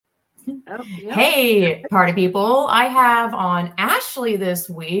Oh, yeah. Hey, party people. I have on Ashley this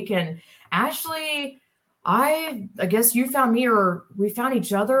week. And Ashley, I guess you found me or we found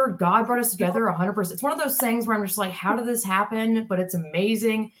each other. God brought us together 100%. It's one of those things where I'm just like, how did this happen? But it's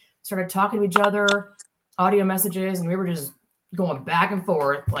amazing. Started talking to each other, audio messages, and we were just going back and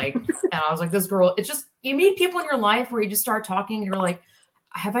forth. And I was like, this girl, it's just, you meet people in your life where you just start talking and you're like,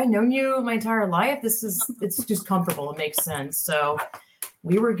 have I known you my entire life? It's just comfortable. It makes sense. So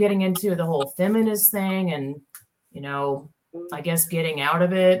we were getting into the whole feminist thing and, I guess getting out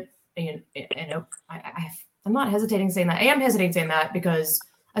of it. And I'm not hesitating saying that. I am hesitating saying that because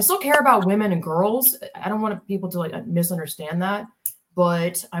I still care about women and girls. I don't want people to misunderstand that,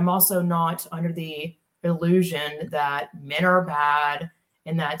 but I'm also not under the illusion that men are bad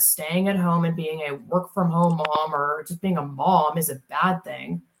and that staying at home and being a work from home mom or just being a mom is a bad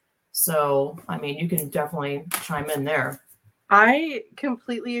thing. So, I mean, you can definitely chime in there. I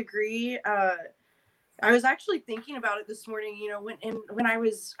completely agree. I was actually thinking about it this morning, when I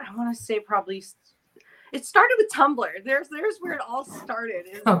want to say probably, it started with Tumblr. There's where it all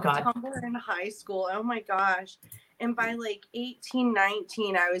started. Oh, God. Tumblr in high school. Oh my gosh. And by 18,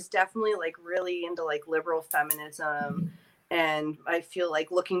 19, I was definitely really into liberal feminism. Mm-hmm. And I feel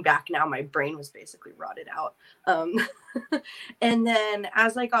like looking back now, my brain was basically rotted out. And then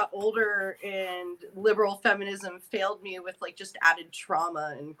as I got older and liberal feminism failed me with just added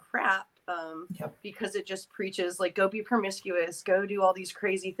trauma and crap, because it just preaches go be promiscuous, go do all these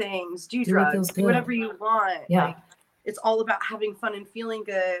crazy things, do drugs, do whatever you want. Yeah. It's all about having fun and feeling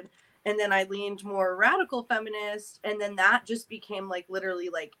good. And then I leaned more radical feminist, and then that just became literally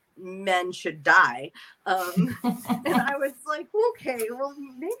men should die. And I was like, okay, well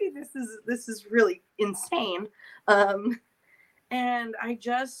maybe this is really insane. And I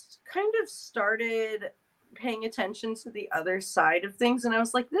just kind of started paying attention to the other side of things, and I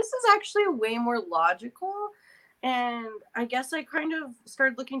was like, this is actually way more logical. And I guess I kind of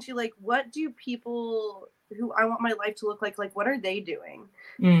started looking to what do people who I want my life to look like what are they doing?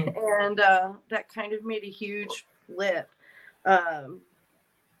 And that kind of made a huge flip. And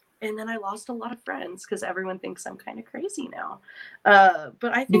then I lost a lot of friends because everyone thinks I'm kind of crazy now.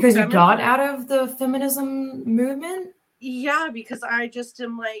 But I think because you got out of the feminism movement. Yeah, because I just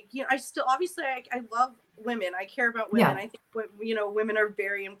am I still, obviously I love women. I care about women. Yeah. I think, women are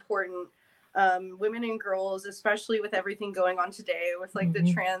very important. Women and girls, especially with everything going on today with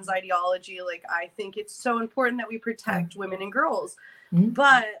the trans ideology, I think it's so important that we protect women and girls. Mm-hmm.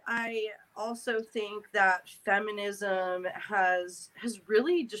 But I also think that feminism has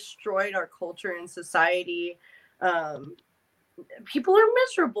really destroyed our culture and society. People are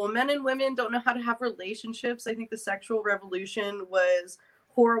miserable. Men and women don't know how to have relationships. I think the sexual revolution was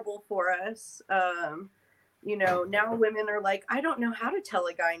horrible for us. Now women are I don't know how to tell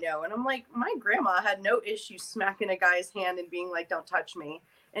a guy no. And I'm like, my grandma had no issue smacking a guy's hand and being like, don't touch me.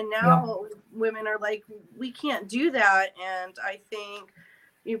 And now women are we can't do that. And I think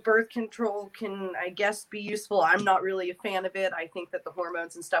birth control can, I guess, be useful. I'm not really a fan of it. I think that the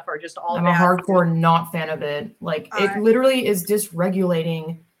hormones and stuff are just all I'm bad. a hardcore not fan of it. It literally is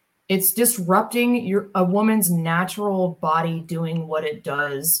dysregulating. It's disrupting a woman's natural body doing what it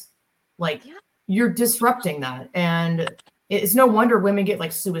does. You're disrupting that. And it's no wonder women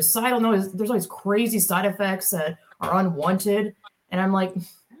get suicidal. No, there's all these crazy side effects that are unwanted. And I'm like,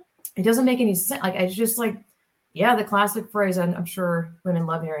 it doesn't make any sense. It's just yeah, the classic phrase, and I'm sure women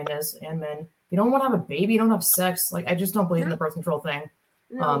love hearing this, and men, you don't want to have a baby, you don't have sex. I just don't believe in the birth control thing.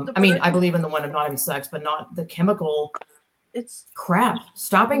 No, I believe in the one of not having sex, but not the chemical. It's crap.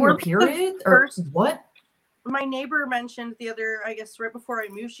 Stopping your period or what? My neighbor mentioned the other, I guess, right before I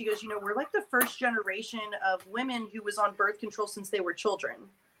moved, she goes, we're the first generation of women who was on birth control since they were children.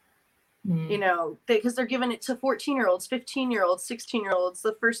 Because they're giving it to 14-year-olds, 15-year-olds, 16-year-olds.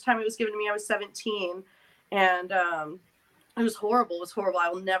 The first time it was given to me, I was 17. And it was horrible. It was horrible. I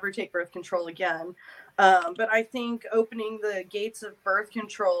will never take birth control again. But I think opening the gates of birth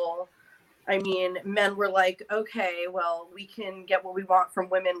control, men were okay, well, we can get what we want from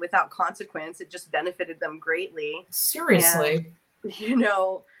women without consequence. It just benefited them greatly. Seriously.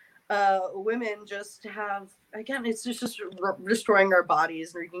 And, women just have, again, it's just destroying our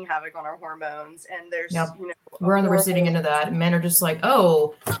bodies, wreaking havoc on our hormones. And there's, we're on the receiving end of that. Men are just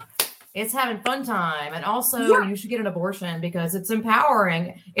oh, it's having fun time. And also you should get an abortion because it's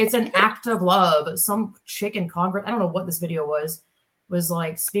empowering. It's an act of love. Some chick in Congress, I don't know what this video was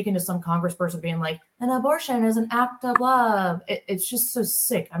speaking to some congressperson being an abortion is an act of love. It's just so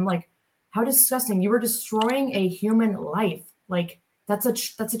sick. I'm how disgusting. You were destroying a human life. That's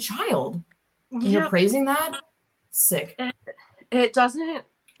a child. And you're praising that? Sick. It doesn't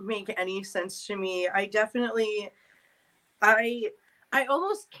make any sense to me. I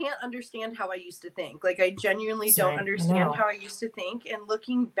almost can't understand how I used to think. Like, I genuinely don't understand how I used to think. And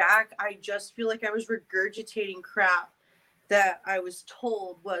looking back, I just feel like I was regurgitating crap that I was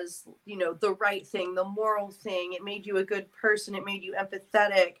told was, you know, the right thing, the moral thing. It made you a good person. It made you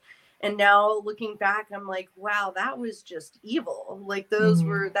empathetic. And now looking back, I'm like, wow, that was just evil. Like,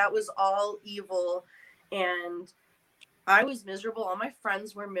 that was all evil. And I was miserable. All my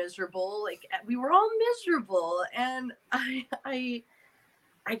friends were miserable. Like, we were all miserable. And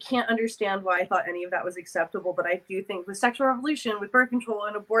I can't understand why I thought any of that was acceptable, but I do think the sexual revolution with birth control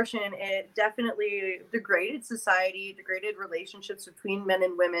and abortion, it definitely degraded society, degraded relationships between men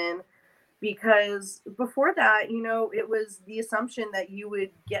and women, because before that, you know, it was the assumption that you would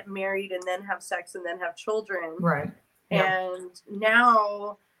get married and then have sex and then have children. Right. And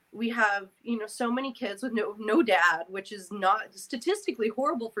now we have, you know, so many kids with no dad, which is not statistically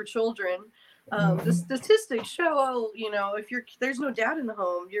horrible for children. The statistics show, you know, if there's no dad in the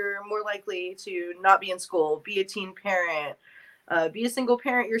home, you're more likely to not be in school, be a teen parent, be a single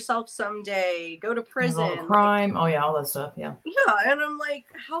parent yourself someday, go to prison, crime. Oh yeah, all that stuff. Yeah. And I'm like,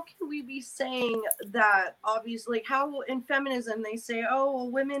 how can we be saying that? Obviously, like, how in feminism they say, oh, well,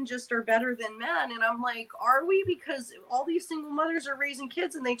 women just are better than men, and I'm like, are we? Because all these single mothers are raising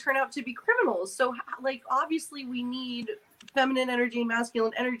kids and they turn out to be criminals. So, like, obviously we need feminine energy,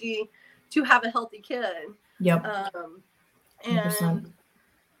 masculine energy to have a healthy kid. Yep. And 100%.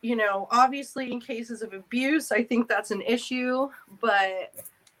 You know, obviously in cases of abuse, I think that's an issue, but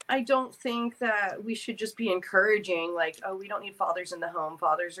I don't think that we should just be encouraging, like, oh, we don't need fathers in the home.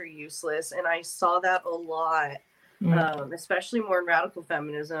 Fathers are useless. And I saw that a lot, especially more in radical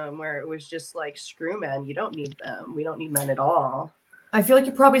feminism, where it was just like, screw men. You don't need them. We don't need men at all. I feel like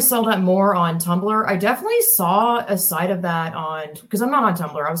you probably saw that more on Tumblr. I definitely saw a side of that because I'm not on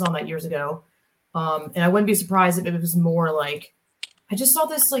Tumblr. I was on that years ago. And I wouldn't be surprised if it was more like, I just saw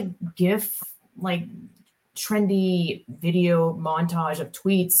this like GIF, like trendy video montage of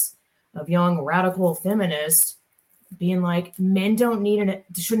tweets of young radical feminists being like, men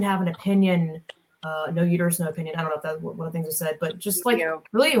shouldn't have an opinion. No uterus, no opinion. I don't know if that's one of the things I said, but just like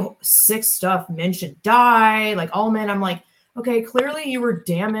really sick stuff. Men should die. Like, all men. I'm like, okay, clearly you were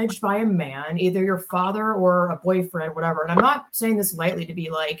damaged by a man, either your father or a boyfriend, whatever. And I'm not saying this lightly to be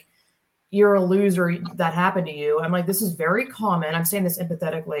like, you're a loser, that happened to you. I'm like, this is very common. I'm saying this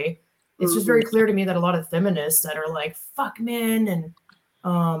empathetically. It's just very clear to me that a lot of feminists that are like, fuck men, and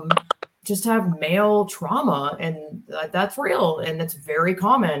just have male trauma, and that's real, and it's very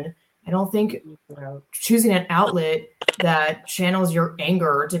common. I don't think choosing an outlet that channels your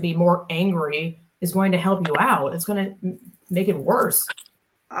anger to be more angry is going to help you out. It's going to make it worse.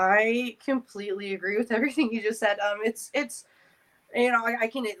 I completely agree with everything you just said. It's you know, I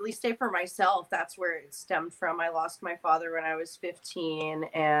can at least say for myself, that's where it stemmed from. I lost my father when I was 15,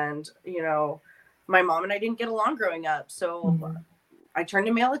 and, you know, my mom and I didn't get along growing up. So I turned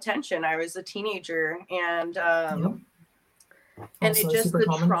to male attention. I was a teenager, and and it just,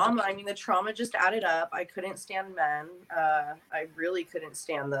 the trauma, I mean, the trauma just added up. I couldn't stand men. I really couldn't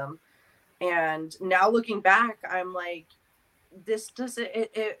stand them. And now looking back, I'm like,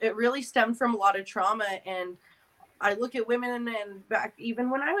 it really stemmed from a lot of trauma. And I look at women, and back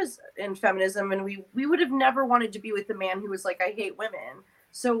even when I was in feminism, and we would have never wanted to be with the man who was like, I hate women.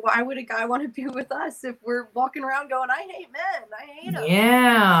 So why would a guy want to be with us if we're walking around going, I hate men, I hate them?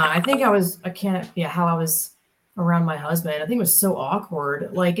 Yeah, I think how I was around my husband. I think it was so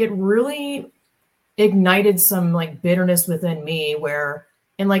awkward. Like, it really ignited some like bitterness within me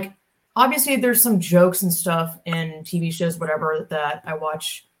and like, obviously there's some jokes and stuff in TV shows, whatever, that I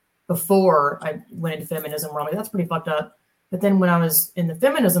watch before I went into feminism, where I'm like, that's pretty fucked up. But then when I was in the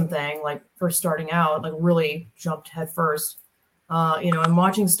feminism thing, like first starting out, like really jumped head first, you know, I'm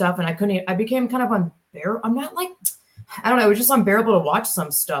watching stuff, and I became kind of unbearable. I'm not like, I don't know, it was just unbearable to watch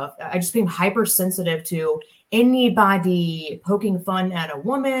some stuff. I just became hypersensitive to anybody poking fun at a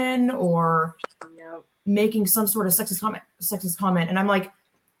woman or making some sort of sexist comment. And I'm like,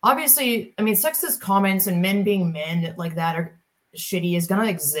 obviously, I mean, sexist comments and men being men like that are shitty, is gonna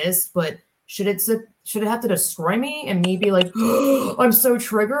exist, but should it have to destroy me and me be like, oh, I'm so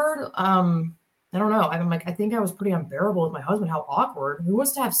triggered? I don't know. I'm like, I think I was pretty unbearable with my husband. How awkward. Who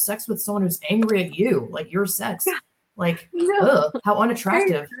wants to have sex with someone who's angry at you? Like, your sex. Like, how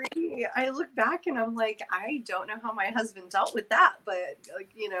unattractive. I agree. I look back and I'm like, I don't know how my husband dealt with that, but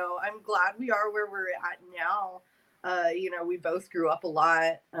like, you know, I'm glad we are where we're at now. You know, we both grew up a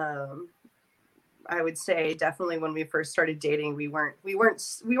lot. I would say definitely when we first started dating, we weren't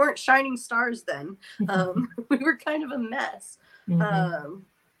shining stars then. We were kind of a mess.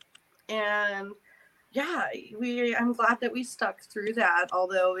 And yeah, I'm glad that we stuck through that,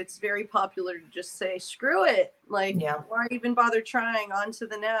 although it's very popular to just say screw it, like why even bother trying, on to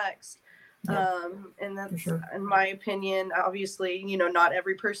the next. And that's sure. in my opinion, obviously, you know, not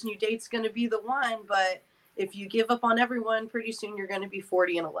every person you date's going to be the one, but if you give up on everyone, pretty soon you're going to be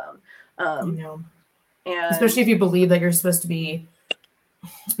 40 and alone. And especially if you believe that you're supposed to be.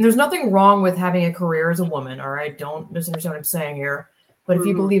 There's nothing wrong with having a career as a woman, all right? Don't misunderstand what I'm saying here. But if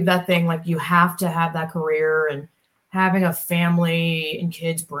you believe that thing, like you have to have that career, and having a family and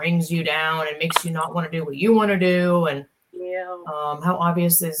kids brings you down and makes you not want to do what you want to do. And how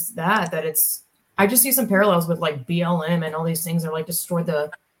obvious is that it's, I just see some parallels with like BLM and all these things that like destroy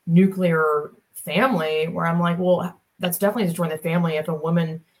the nuclear family, where I'm like, well, that's definitely destroying the family if a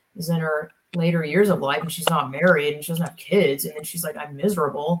woman is in her later years of life and she's not married and she doesn't have kids, and then she's like, I'm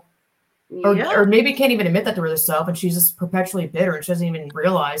miserable. Or maybe can't even admit that to herself, and she's just perpetually bitter and she doesn't even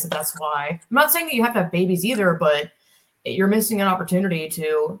realize that that's why. I'm not saying that you have to have babies either, but you're missing an opportunity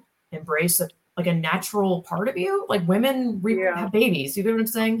to embrace like a natural part of you. Like women have babies. You know what I'm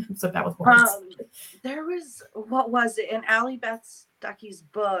saying? I'm so bad with words. There was, what was it? In Allie Beth Stuckey's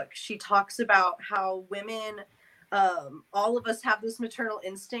book, she talks about how women, all of us have this maternal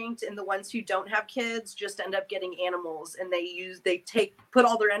instinct, and the ones who don't have kids just end up getting animals, and they put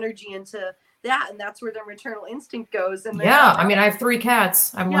all their energy into that, and that's where their maternal instinct goes. And I mean, I have 3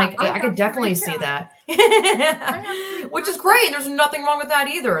 cats. I'm like, I could definitely see that. Which is great. There's nothing wrong with that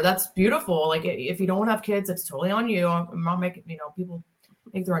either. That's beautiful. Like if you don't have kids, it's totally on you. I'm not making, people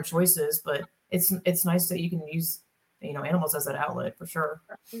make their own choices, but it's nice that you can use, animals as that outlet for sure.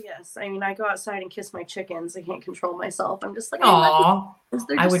 Yes. I mean, I go outside and kiss my chickens. I can't control myself. I'm just like, aw,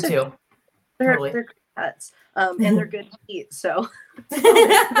 I would too. They're pets. And they're good to eat. So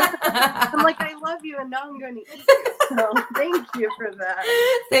I'm like, I love you, and now I'm going to eat you. So thank you for that.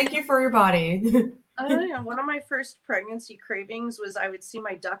 Thank you for your body. I don't know. One of my first pregnancy cravings was I would see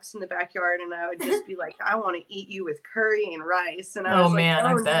my ducks in the backyard, and I would just be like, I want to eat you with curry and rice. And I was like, I no,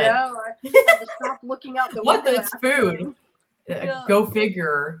 I had to stop looking out the window. It's food. Go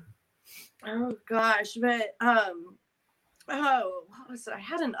figure. Oh gosh, but what was it? I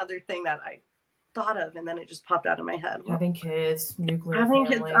had another thing that I thought of, and then it just popped out of my head. Having kids, nuclear family.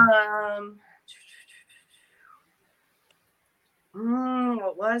 Kids.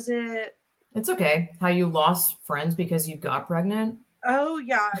 What was it? It's okay. How you lost friends because you got pregnant? Oh,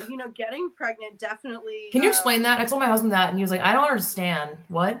 yeah. Getting pregnant definitely. Can you explain that? I told my husband that, and he was like, I don't understand.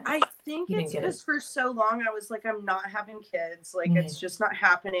 What? I think it's because for so long I was like, I'm not having kids. Like, it's just not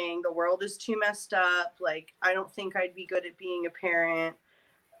happening. The world is too messed up. Like, I don't think I'd be good at being a parent.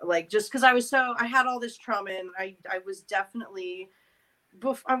 Like, just because I had all this trauma, and I was definitely,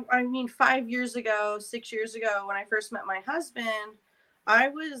 5 years ago, 6 years ago, when I first met my husband, I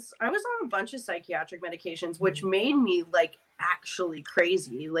was on a bunch of psychiatric medications, which made me like actually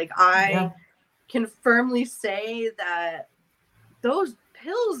crazy. Like I can firmly say that those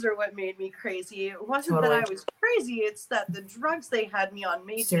pills are what made me crazy. It wasn't that I was crazy. It's that the drugs they had me on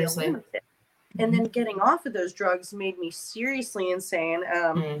made me a lunatic. And then getting off of those drugs made me seriously insane.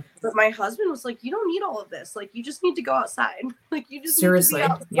 But my husband was like, you don't need all of this. Like, you just need to go outside. Like, you just need to be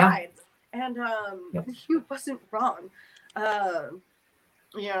outside. And he wasn't wrong.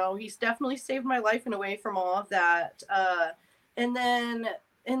 He's definitely saved my life in a way from all of that. And then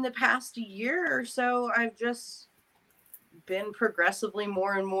in the past year or so, I've just been progressively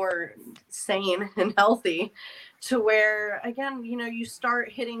more and more sane and healthy, to where, again, you start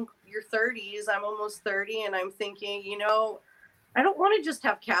hitting your 30s. I'm almost 30, and I'm thinking, I don't want to just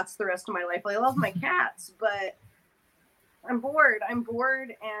have cats the rest of my life. I love my cats, but I'm bored, and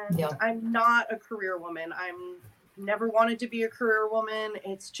I'm not a career woman. I'm never wanted to be a career woman.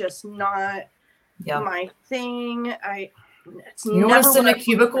 It's just not my thing. You want to sit in a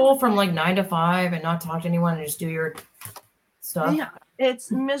cubicle from like 9 to 5 and not talk to anyone and just do your stuff? Yeah,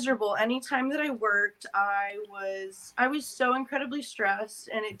 it's miserable. Anytime that I worked, I was so incredibly stressed,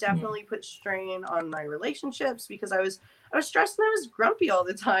 and it definitely put strain on my relationships, because I was stressed and I was grumpy all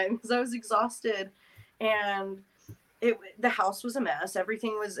the time because I was exhausted, and the house was a mess.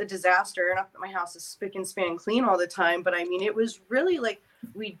 Everything was a disaster. Not that my house is spick and span clean all the time, but I mean, it was really like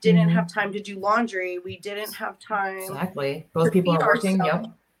we didn't have time to do laundry. We didn't have time. Exactly. Both people are working. Yep.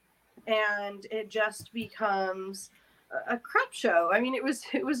 And it just becomes a crap show. I mean, it was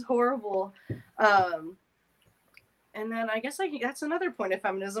horrible. And then I guess that's another point of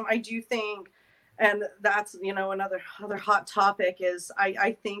feminism. I do think, and that's, another hot topic is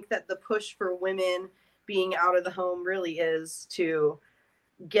I think that the push for women being out of the home really is to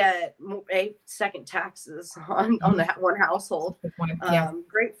get a second taxes on that one household. Good point. Yeah.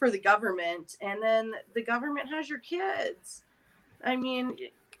 Great for the government, and then the government has your kids. I mean,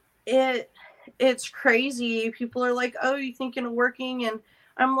 it's crazy. People are like, "Oh, you thinking of working?" And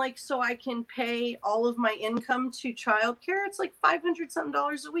I'm like, "So I can pay all of my income to childcare? It's like $500 something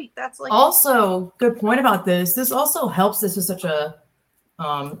a week. That's like." Also, good point about this. This also helps. This is such a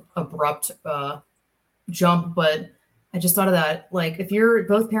abrupt jump, but I just thought of that. Like, if you're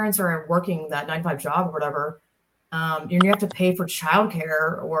both parents are working that 9-to-5 job or whatever, you have to pay for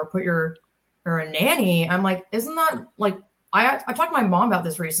childcare or or a nanny. I'm like, isn't that like? I talked to my mom about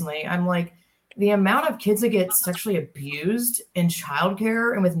this recently. I'm like, the amount of kids that get sexually abused in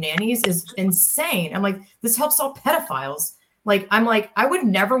childcare and with nannies is insane. I'm like, this helps all pedophiles. Like, I'm like, I would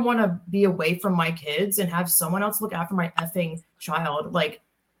never want to be away from my kids and have someone else look after my effing child. Like,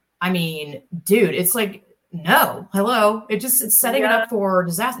 I mean, dude, it's like, no, hello. It's setting it up for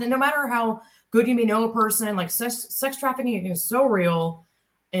disaster. And no matter how good you may know a person, like sex trafficking is so real,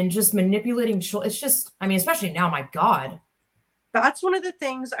 and just manipulating children. It's just, I mean, especially now, my God. That's one of the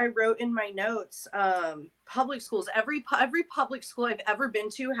things I wrote in my notes. Public schools, every public school I've ever been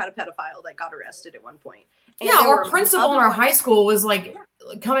to had a pedophile that got arrested at one point. And yeah, our principal in our high school was like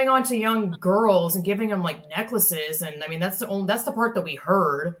coming on to young girls and giving them like necklaces. And I mean, that's the part that we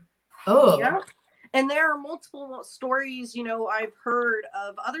heard. Oh, yeah. And there are multiple stories, I've heard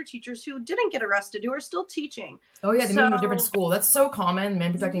of other teachers who didn't get arrested, who are still teaching. Oh yeah, they moved to a different school. That's so common,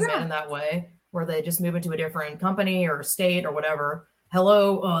 men protecting men in that way, where they just move into a different company or state or whatever.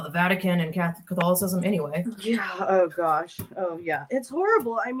 Hello, the Vatican and Catholicism anyway. Yeah, oh gosh. Oh yeah, it's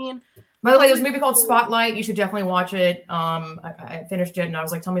horrible. I mean, by the way, there's a movie called Spotlight. You should definitely watch it. I finished it and I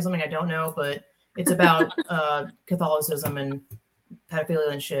was like, tell me something I don't know, but it's about Catholicism and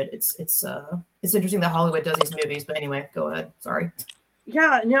pedophilia and shit. It's interesting that Hollywood does these movies, but anyway, go ahead. Sorry.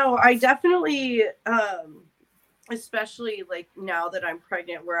 Yeah, no, I definitely especially like now that I'm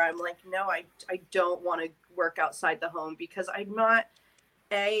pregnant, where I'm like, no, I don't want to work outside the home because I'm not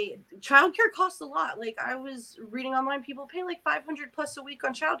childcare costs a lot. Like I was reading online, people pay like $500 plus a week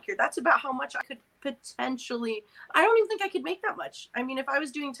on childcare. That's about how much I could potentially, I don't even think I could make that much. I mean, if I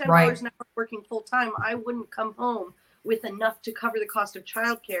was doing $10 an hour working full time, I wouldn't come home with enough to cover the cost of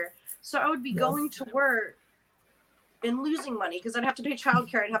childcare. So I would be going to work and losing money because I'd have to pay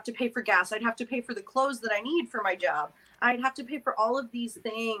childcare. I'd have to pay for gas. I'd have to pay for the clothes that I need for my job. I'd have to pay for all of these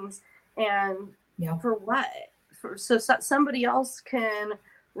things. And for what? So somebody else can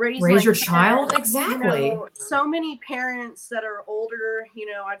raise your child? Exactly. So many parents that are older,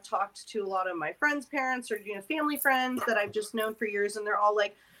 I've talked to a lot of my friends' parents or, family friends that I've just known for years. And they're all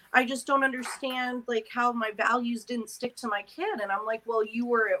like, I just don't understand like how my values didn't stick to my kid. And I'm like, well, you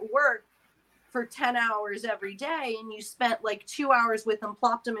were at work for 10 hours every day and you spent like 2 hours with them,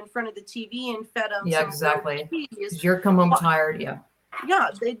 plopped them in front of the TV and fed them. Yeah, exactly. You're come home tired. Yeah. Yeah.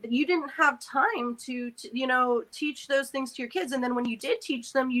 You didn't have time to, teach those things to your kids. And then when you did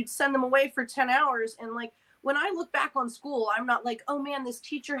teach them, you'd send them away for 10 hours. And like, when I look back on school, I'm not like, oh man, this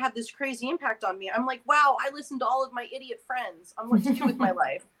teacher had this crazy impact on me. I'm like, wow, I listened to all of my idiot friends on what to do with my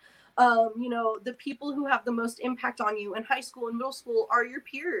life. The people who have the most impact on you in high school and middle school are your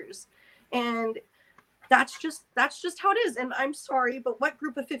peers. And that's just how it is. And I'm sorry, but what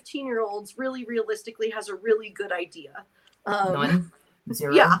group of 15-year-olds really realistically has a really good idea? None.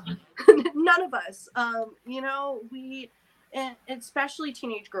 Zero. Yeah. None of us. And especially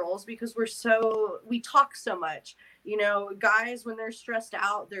teenage girls, because we talk so much. Guys, when they're stressed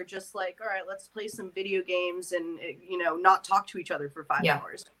out, they're just like, all right, let's play some video games and, not talk to each other for 5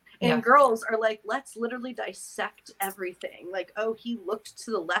 hours. And girls are like, let's literally dissect everything. Like, oh, he looked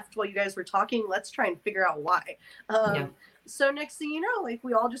to the left while you guys were talking. Let's try and figure out why. So next thing you know, like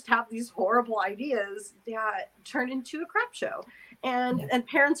we all just have these horrible ideas that turn into a crap show. And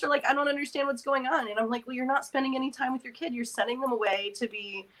parents are like, I don't understand what's going on. And I'm like, well, you're not spending any time with your kid. You're sending them away to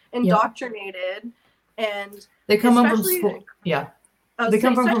be indoctrinated. And they come home from school. Yeah. They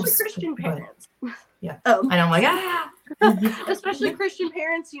come from Christian parents. Yeah. And I'm like, especially Christian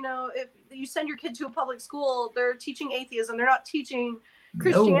parents, if you send your kid to a public school, they're teaching atheism. They're not teaching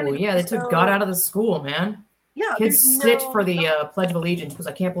Christianity. Oh, yeah. They took God out of the school, man. Yeah. Kids sit for the Pledge of Allegiance because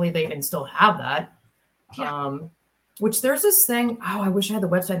I can't believe they even still have that. Yeah. Which there's this thing. Oh, I wish I had the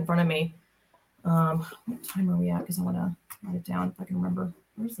website in front of me. What time are we at? Because I want to write it down if I can remember.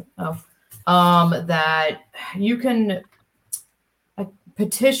 Where's it? That you can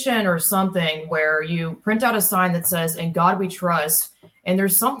petition or something where you print out a sign that says, "In God we trust." And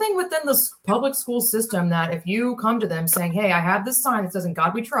there's something within the public school system that if you come to them saying, "Hey, I have this sign that says, 'In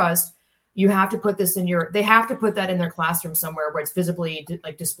God we trust," you have to put this in they have to put that in their classroom somewhere where it's visibly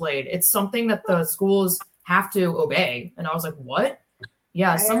like displayed. It's something that the schools have to obey. And I was like, what?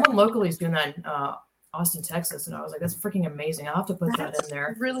 Yeah, someone locally is doing that in Austin, Texas. And I was like, that's freaking amazing. I'll have to put that in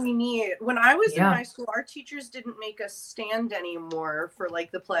there. Really neat. When I was in high school, our teachers didn't make us stand anymore for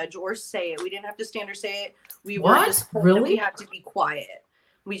like the pledge or say it. We didn't have to stand or say it. We were just told that we had to be quiet.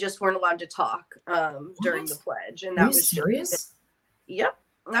 We just weren't allowed to talk during the pledge. And that was serious? Yep.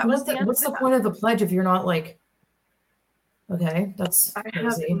 That what's the point of the pledge if you're not like, okay, that's crazy. I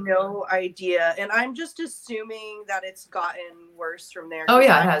have no idea. And I'm just assuming that it's gotten worse from there. Oh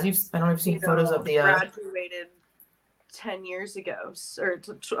yeah, it has. I don't know if you've seen photos of the graduated 10 years ago or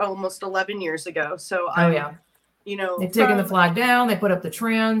almost 11 years ago. So they've taken the flag down, they put up the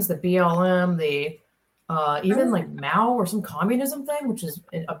trans, the BLM, the even like Mao or some communism thing, which is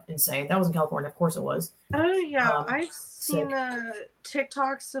insane. That was in California, of course it was. Oh yeah, I've seen the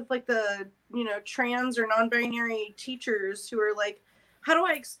TikToks of like the trans or non-binary teachers who are like, how do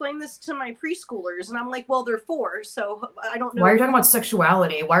I explain this to my preschoolers? And I'm like, well, they're 4, so I don't know. Why are you talking about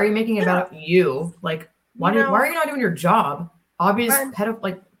sexuality? Why are you making it about you? Like, why are you not doing your job? Obvious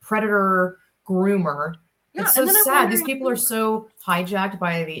predator groomer. Yeah, it's so sad. These people are so hijacked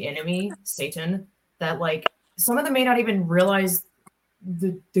by the enemy, Satan, that like some of them may not even realize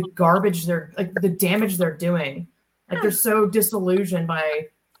the garbage the damage they're doing. Like they're so disillusioned by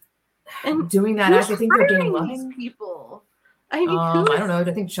doing that act. I think they're getting loving people. I mean, I don't know.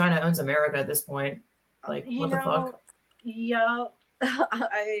 I think China owns America at this point. Like, what the fuck? Yeah,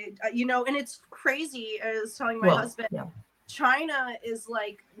 and it's crazy. I was telling my husband, China is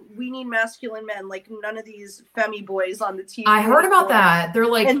like, we need masculine men, like none of these femi boys on the TV. I heard about that. They're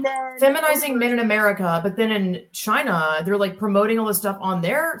like feminizing men in America, but then in China, they're like promoting all this stuff on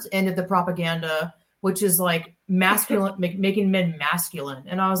their end of the propaganda, which is like masculine, making men masculine.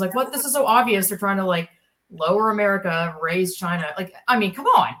 And I was like, what? This is so obvious. They're trying to like lower America, raise China. Like, I mean, come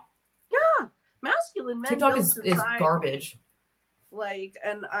on. Yeah. Masculine men. TikTok is garbage. Like,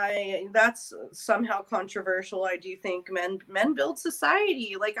 and that's somehow controversial. I do think men build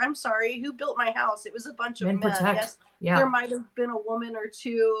society. Like, I'm sorry, who built my house? It was a bunch of men. Yes, there might have been a woman or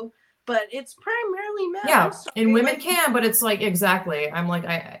two, but it's primarily men. Yeah, and women can, but it's like, exactly. I'm like,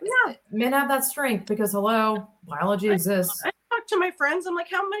 men have that strength because biology exists. I talk to my friends. I'm like,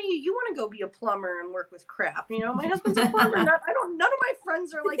 how many of you want to go be a plumber and work with crap? My husband's a plumber. None of my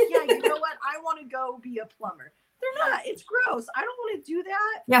friends are like, yeah, you know what? I want to go be a plumber. They're not. It's gross. I don't want to do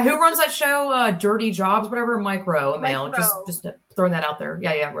that. Yeah, who runs that show? Dirty Jobs, whatever. Mike Rowe, male. Just throwing that out there.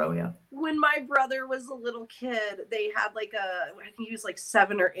 Yeah, Rowe. Yeah. When my brother was a little kid, they had like I think he was like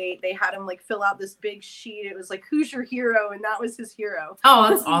 7 or 8. They had him like fill out this big sheet. It was like, "Who's your hero?" And that was his hero. Oh,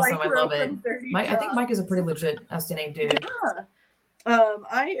 that's awesome. I love it. I think Mike is a pretty legit outstanding dude. Yeah.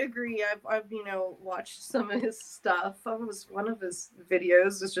 I agree. I've watched some of his stuff. One of his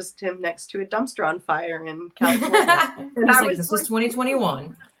videos was just him next to a dumpster on fire in California. And this was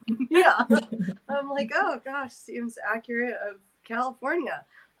 2021. Yeah. I'm like, oh gosh, seems accurate of California.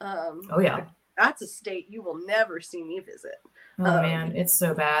 That's a state you will never see me visit. Oh man, it's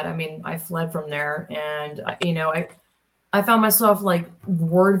so bad. I mean, I fled from there, and I found myself like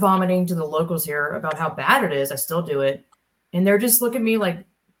word vomiting to the locals here about how bad it is. I still do it. And they're just looking at me like,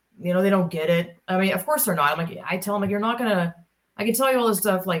 they don't get it. I mean, of course they're not. I'm like, I tell them, like, you're not gonna. I can tell you all this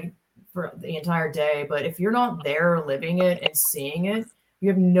stuff like for the entire day, but if you're not there living it and seeing it, you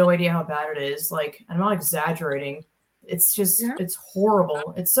have no idea how bad it is. Like, I'm not exaggerating. It's just, it's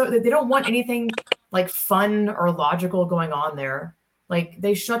horrible. It's so they don't want anything like fun or logical going on there. Like,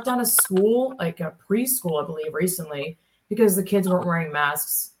 they shut down a school, like a preschool, I believe, recently because the kids weren't wearing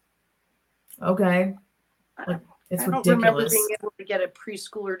masks. Okay, like. It's ridiculous. I don't remember being able to get a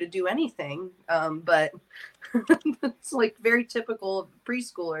preschooler to do anything, but it's like very typical of a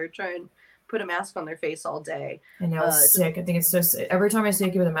preschooler try and put a mask on their face all day. I know, it's sick. I think it's just every time I see a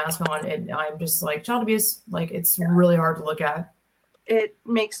kid with a mask on, I'm just like, child abuse. Like, it's really hard to look at. It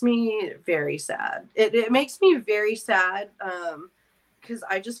makes me very sad. It makes me very sad because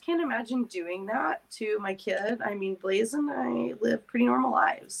I just can't imagine doing that to my kid. I mean, Blaze and I live pretty normal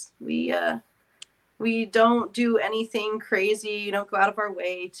lives. We don't do anything crazy. You don't go out of our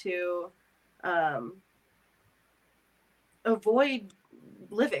way to avoid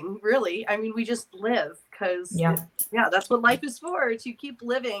living, really. I mean, we just live because, that's what life is for, to keep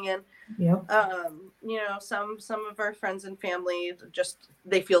living. And, some of our friends and family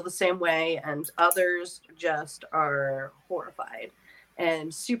they feel the same way. And others just are horrified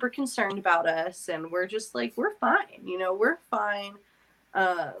and super concerned about us. And we're just like, we're fine. We're fine.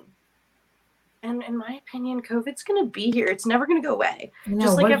 And in my opinion, COVID's going to be here. It's never going to go away. No,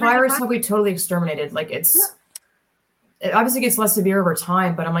 Just like what every virus other have we totally exterminated? Like it obviously gets less severe over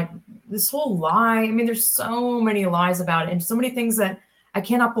time, but I'm like, this whole lie. I mean, there's so many lies about it and so many things that I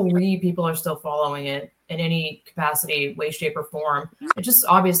cannot believe people are still following it in any capacity, way, shape, or form. It's just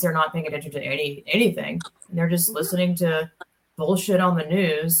obvious they're not paying attention to anything. And they're just listening to bullshit on the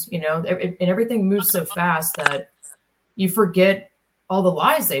news, you know, and everything moves so fast that you forget all the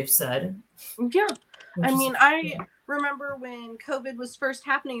lies they've said. Yeah. I mean, I remember when COVID was first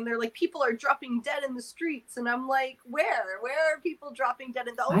happening, they're like, people are dropping dead in the streets. And I'm like, where are people dropping dead?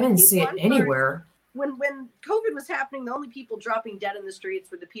 I didn't see it anywhere. When COVID was happening, the only people dropping dead in the streets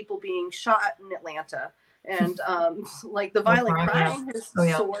were the people being shot in Atlanta. And like the violent crime has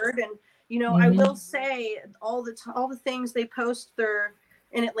soared. And, you know, I will say all the things they post there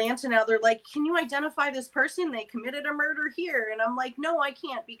in Atlanta now, they're like, can you identify this person? They committed a murder here. And I'm like, no, I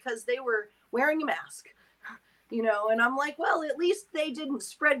can't, because they were wearing a mask. You know, and I'm like, well, at least they didn't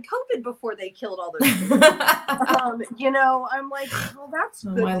spread COVID before they killed all those people. You know, I'm like, well, that's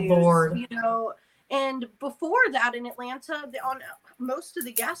good news. Lord. You know, and before that in Atlanta, on most of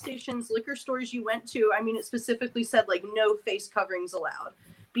the gas stations, liquor stores you went to, I mean, it specifically said like no face coverings allowed.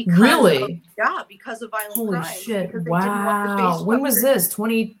 Really? Because of violent crime. Holy shit! Wow. When was this?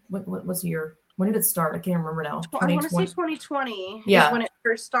 What's the year? When did it start? I can't remember now. I want to say 2020 is when it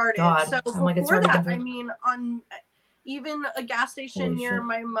first started. God. So before that, I mean, on even a gas station near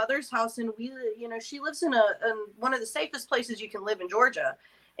my mother's house, and we, you know, she lives in one of the safest places you can live in Georgia.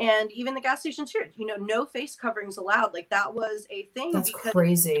 And even the gas stations here, you know, no face coverings allowed. Like that was a thing. That's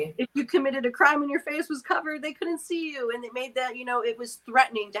crazy. If you committed a crime and your face was covered, they couldn't see you. And it made that, you know, it was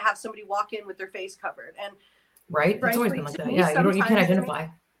threatening to have somebody walk in with their face covered. And right. It's always been like that. Yeah. You can't identify.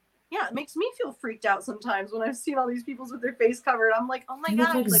 It makes me feel freaked out sometimes when I've seen all these people with their face covered. I'm like, oh my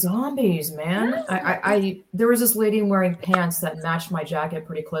God. Look like zombies, man. Yeah. There was this lady wearing pants that matched my jacket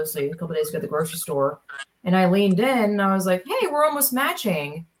pretty closely a couple of days ago at the grocery store. And I leaned in and I was like, hey, we're almost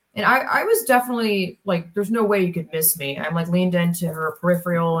matching. And I was definitely like, there's no way you could miss me. I'm like leaned into her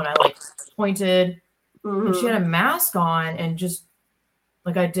peripheral and I like pointed and she had a mask on and just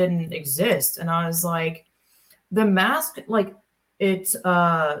like I didn't exist. And I was like, the mask, like, it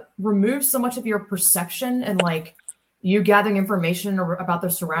removes so much of your perception and like you gathering information about the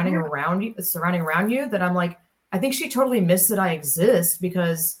surrounding around you that I'm like, I think she totally missed that I exist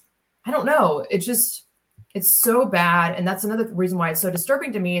because I don't know. It's so bad. And that's another reason why it's so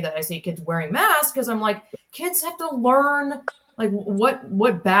disturbing to me that I see kids wearing masks, because I'm like, kids have to learn like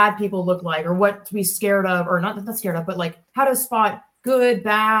what bad people look like or what to be scared of, or not scared of, but like how to spot good,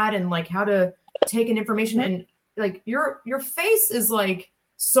 bad, and like how to take in information. And like your face is like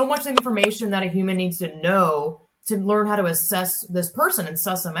so much information that a human needs to know to learn how to assess this person and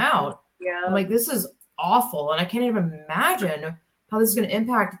suss them out. Yeah. I'm like, this is awful. And I can't even imagine how this is going to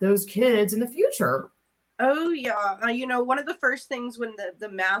impact those kids in the future. Oh yeah. You know, one of the first things when the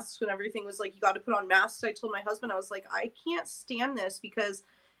masks, when everything was like, you got to put on masks, I told my husband, I was like, I can't stand this, because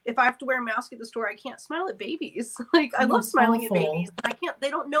if I have to wear a mask at the store, I can't smile at babies. Like I love smiling at babies.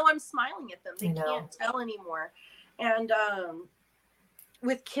 They don't know I'm smiling at them. They can't tell anymore. And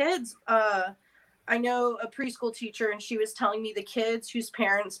with kids, I know a preschool teacher, and she was telling me the kids whose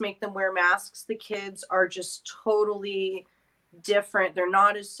parents make them wear masks, the kids are just totally different. They're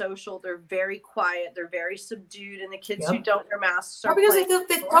not as social. They're very quiet. They're very subdued. And the kids who don't wear masks are because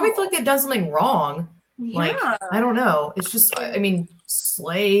they probably feel like they've done something wrong. Yeah. Like, I don't know. It's just, I mean,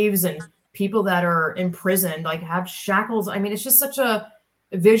 slaves and people that are imprisoned, like have shackles. I mean, it's just such a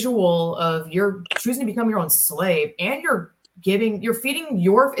visual of you're choosing to become your own slave, and you're feeding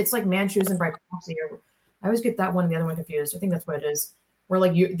it's like man choosing by proxy. I always get that one and the other one confused. I think that's what it is. Where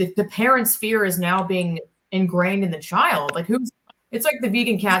like the parent's fear is now being ingrained in the child. Like it's like the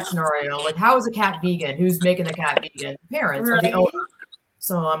vegan cat scenario. Like how is a cat vegan? Who's making the cat vegan? The parents or the owner.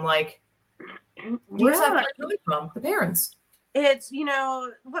 So I'm like, where's that coming from? The parents. It's, you know,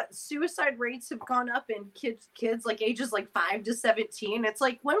 what suicide rates have gone up in kids like ages like 5 to 17. It's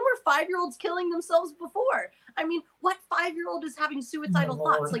like, when were 5-year-olds killing themselves before? I mean, what 5-year-old is having suicidal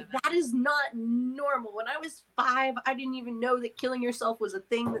thoughts? Like, that is not normal. When I was 5, I didn't even know that killing yourself was a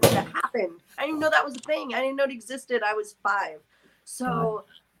thing that happened. I didn't know that was a thing. I didn't know it existed. I was 5. So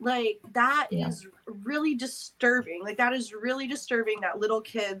like that is really disturbing. Like that is really disturbing that little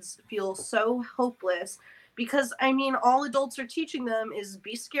kids feel so hopeless. Because, I mean, all adults are teaching them is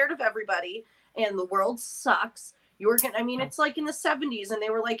be scared of everybody, and the world sucks. It's like in the 70s, and they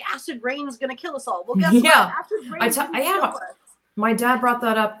were like, acid rain is going to kill us all. Well, guess what? Acid rain kill us. My dad brought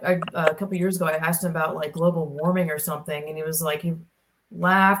that up a couple years ago. I asked him about like global warming or something, and he was like,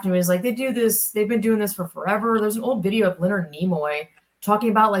 laughed and was like, they've been doing this for forever. There's an old video of Leonard Nimoy talking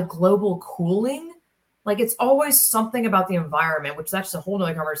about like global cooling. Like it's always something about the environment, which that's a whole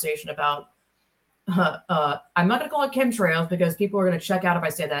nother conversation about. I'm not going to call it chemtrails because people are going to check out if I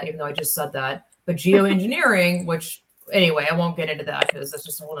say that, even though I just said that. But geoengineering, which anyway, I won't get into that because that's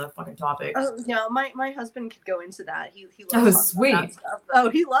just a whole other fucking topic. Oh yeah, my husband could go into that. He Oh, loves sweet. that stuff. Oh,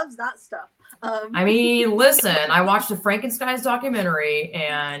 he loves that stuff. I mean, listen, I watched the Frankenstein's documentary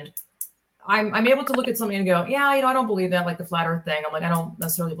and I'm able to look at something and go, yeah, I don't believe that, like the flat earth thing. I'm like, I don't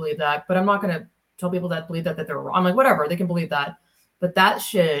necessarily believe that, but I'm not going to tell people that believe that they're wrong. I'm like, whatever, they can believe that. But that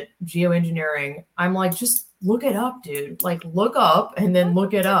shit, geoengineering, I'm like, just look it up, dude. Like look up and then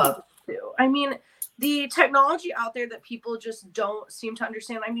look it up. I mean, the technology out there that people just don't seem to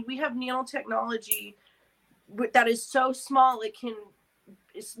understand. I mean, we have nanotechnology that is so small, it can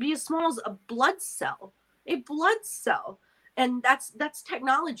be as small as a blood cell. And that's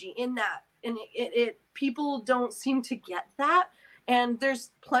technology in that. And it people don't seem to get that. And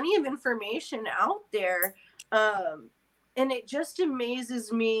there's plenty of information out there. And it just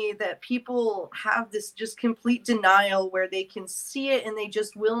amazes me that people have this just complete denial where they can see it and they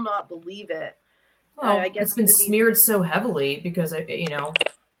just will not believe it. Well, I guess it's been smeared so heavily because,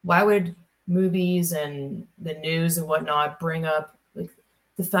 why would movies and the news and whatnot bring up like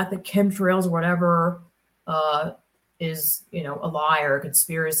the fact that chemtrails or whatever is, a lie or a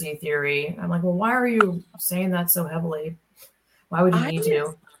conspiracy theory? I'm like, well, why are you saying that so heavily? Why would you need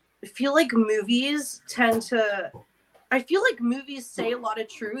to? I feel like movies say a lot of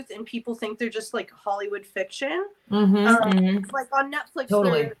truth and people think they're just like Hollywood fiction. Like on Netflix,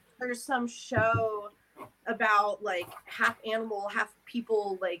 totally. There's some show about like half animal, half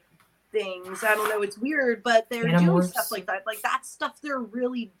people like things. I don't know. It's weird, but they're doing stuff like that. Like that's stuff they're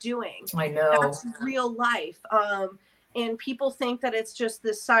really doing. I know. That's real life. And people think that it's just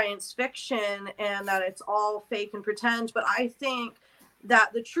this science fiction and that it's all fake and pretend. But I think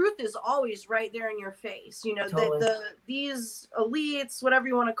that the truth is always right there in your face. Totally. These elites, whatever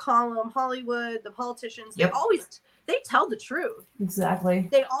you want to call them, Hollywood, the politicians, yep. They tell the truth. Exactly.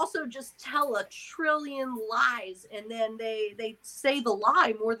 They also just tell a trillion lies, and then they say the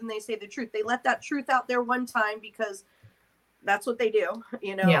lie more than they say the truth. They let that truth out there one time because that's what they do.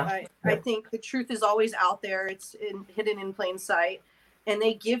 I think the truth is always out there. It's hidden in plain sight. And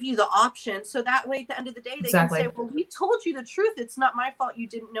they give you the option. So that way, at the end of the day, they can say, well, we told you the truth. It's not my fault you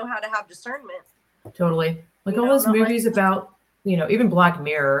didn't know how to have discernment. Totally. Like all those movies about, even Black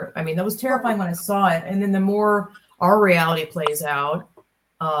Mirror. I mean, that was terrifying when I saw it. And then the more our reality plays out,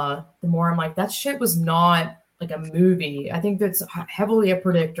 the more I'm like, that shit was not like a movie. I think that's heavily a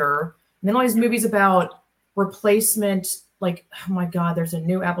predictor. And then all these movies about replacement, like, oh my God, there's a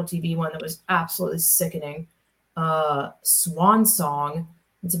new Apple TV one that was absolutely sickening. Swan Song.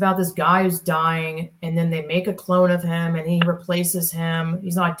 It's about this guy who's dying and then they make a clone of him and he replaces him.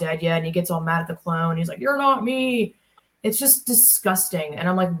 He's not dead yet and he gets all mad at the clone. He's like, you're not me. It's just disgusting. And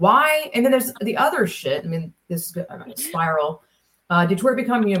I'm like, why? And then there's the other shit. I mean, this is Spiral. Detroit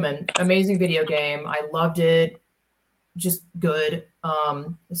Become Human. Amazing video game. I loved it. Just good.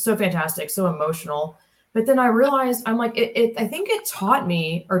 It's so fantastic. So emotional. But then I realized, I'm like, I think it taught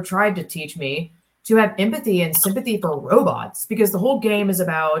me or tried to teach me to have empathy and sympathy for robots, because the whole game is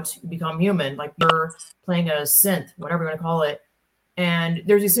about become human, like you're playing a synth, whatever you want to call it. And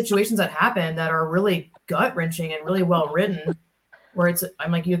there's these situations that happen that are really gut wrenching and really well written, where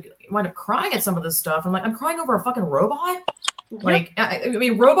I'm like, you wind up crying at some of this stuff. I'm like, I'm crying over a fucking robot. Yep. Like, I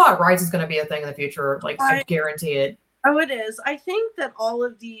mean, robot rights is going to be a thing in the future. Like, I guarantee it. Oh, it is. I think that all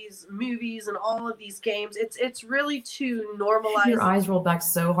of these movies and all of these games, it's really to normalize. Your eyes rolled back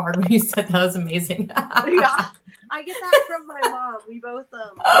so hard when you said that. Was amazing. Yeah, I get that from my mom. We both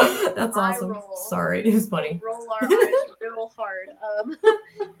that's awesome. Sorry, it was funny. Roll our eyes real hard.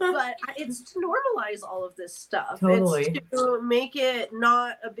 But it's to normalize all of this stuff. Totally. It's to make it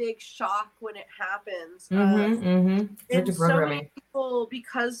not a big shock when it happens. And so many people,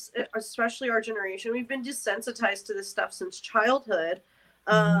 because especially our generation, we've been desensitized to this stuff since childhood.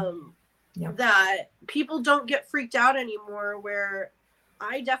 That people don't get freaked out anymore, where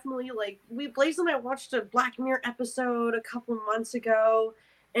I definitely, like, Blaze and I watched a Black Mirror episode a couple months ago,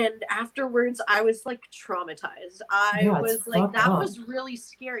 and afterwards I was like traumatized. I was like, that was really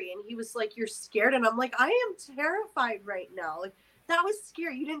scary. And he was like, you're scared? And I'm like, I am terrified right now. Like, that was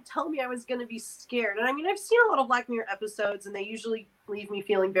scary. You didn't tell me I was going to be scared. And I mean, I've seen a lot of Black Mirror episodes and they usually leave me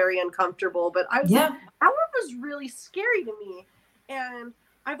feeling very uncomfortable, but I was like, that one was really scary to me. And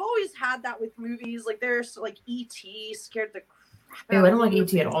I've always had that with movies. Like, there's like E.T. scared the Ew, I don't like When he ET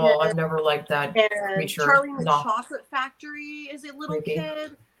was at a all. I've kid. never liked that And creature. Charlie and the No, Chocolate Factory as a little creepy.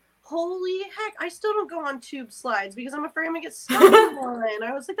 kid. Holy heck, I still don't go on tube slides because I'm afraid I'm gonna get stuck in one.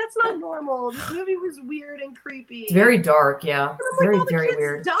 I was like, that's not normal. This movie was weird and creepy. It's very dark, yeah. And I'm Very, like, all the very kids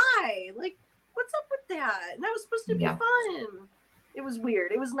weird. die. Like, what's up with that? And that was supposed to be Yeah. fun. It was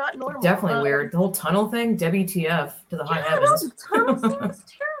weird. It was not normal. Definitely weird. The whole tunnel thing, WTF to the high heavens. The tunnel scene was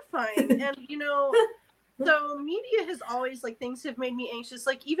terrifying. And so media has always, like, things have made me anxious.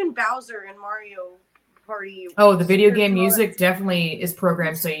 Like, even Bowser and Mario Party. Oh, the video game music definitely is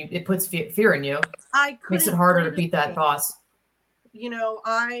programmed so it puts fear in you. Makes it harder to beat that boss.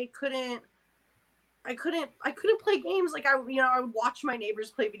 I couldn't play games. Like, I would watch my neighbors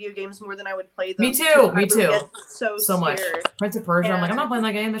play video games more than I would play them. Me too. So much. Prince of Persia. I'm like, I'm not playing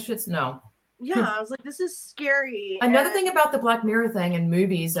that game. That shit's no. Yeah, I was like, this is scary. Another thing about the Black Mirror thing and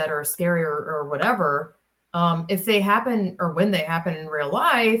movies that are scary or whatever, if they happen or when they happen in real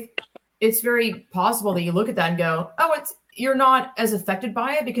life, it's very possible that you look at that and go, oh, you're not as affected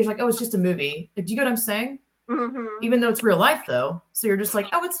by it because you're like, oh, it's just a movie. Do you get what I'm saying? Mm-hmm. Even though it's real life though. So you're just like,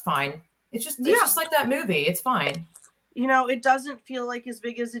 oh, it's fine. It's just like that movie. It's fine. It doesn't feel like as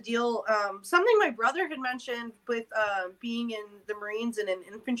big as a deal. Something my brother had mentioned with being in the Marines and in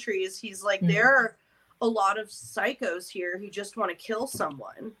infantry is he's like, there are a lot of psychos here who just want to kill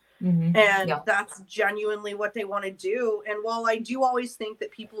someone. Mm-hmm. And that's genuinely what they want to do. And while I do always think that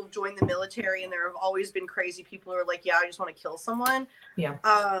people have joined the military and there have always been crazy people who are like, yeah, I just want to kill someone. Yeah.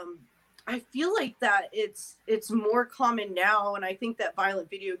 I feel like that it's more common now. And I think that violent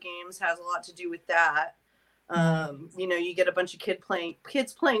video games has a lot to do with that. You get a bunch of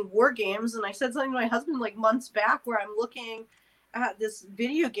kids playing war games. And I said something to my husband like months back where I'm looking at this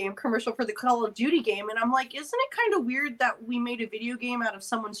video game commercial for the Call of Duty game. And I'm like, isn't it kind of weird that we made a video game out of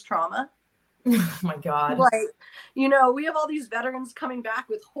someone's trauma? Oh my God. Like, we have all these veterans coming back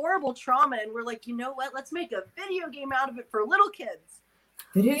with horrible trauma. And we're like, you know what? Let's make a video game out of it for little kids.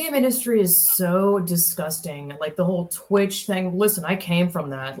 Video game industry is so disgusting. Like the whole Twitch thing. Listen, I came from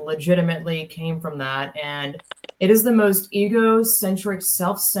that, legitimately came from that. And it is the most egocentric,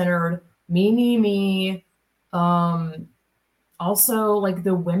 self-centered, me. Also, like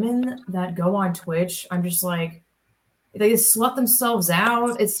the women that go on Twitch, I'm just like, they slut themselves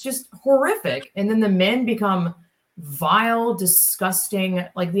out. It's just horrific. And then the men become vile, disgusting.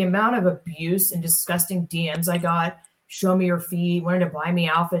 Like the amount of abuse and disgusting DMs I got. Show me your feet, wanted to buy me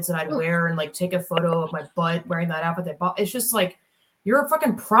outfits that I'd wear and like take a photo of my butt wearing that outfit they bought. It's just like, you're a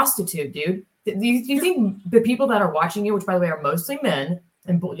fucking prostitute, dude. Do you think the people that are watching you, which by the way are mostly men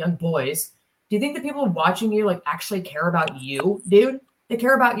and young boys, do you think the people watching you like actually care about you, dude? They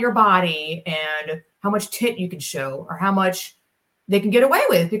care about your body and how much tit you can show or how much they can get away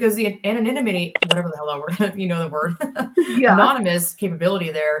with because the anonymity, whatever the hell that word, the word, anonymous capability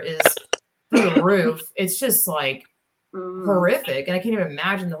there is through the roof. It's just like, horrific, and I can't even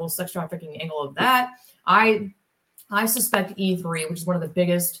imagine the whole sex trafficking angle of that. I suspect E3, which is one of the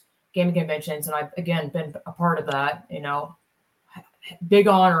biggest gaming conventions, and I've again been a part of that. Big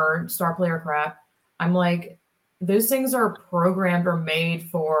honor, star player crap. I'm like, those things are programmed or made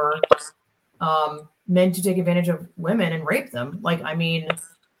for men to take advantage of women and rape them. Like, I mean,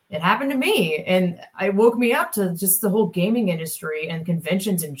 it happened to me, and it woke me up to just the whole gaming industry and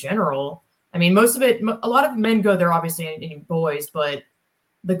conventions in general. I mean, most of it, a lot of men go there, obviously, and boys, but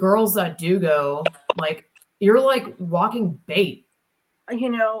the girls that do go, like, you're like walking bait.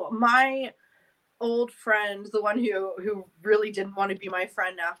 My old friend, the one who really didn't want to be my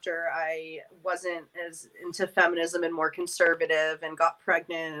friend after I wasn't as into feminism and more conservative and got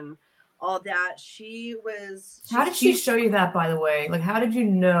pregnant and all that, How did she show you that, by the way? Like, how did you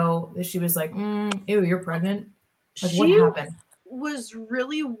know that she was like, ew, you're pregnant? Like, what happened? Was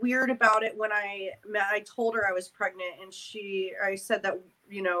really weird about it when I told her I was pregnant, and I said that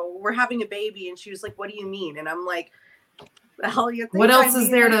we're having a baby, and she was like, what do you mean? And I'm like, the hell you think what else is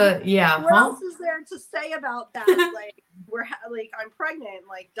there to what else is there to say about that? Like, I'm pregnant,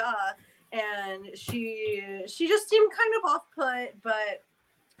 like, duh. And she just seemed kind of off put, but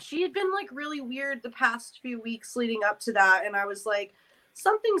she had been like really weird the past few weeks leading up to that, and I was like,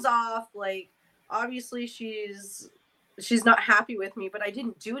 something's off. Like, obviously she's not happy with me, but I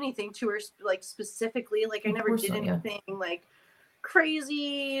didn't do anything to her like specifically. Like, I never did anything like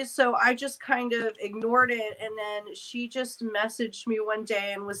crazy. So I just kind of ignored it. And then she just messaged me one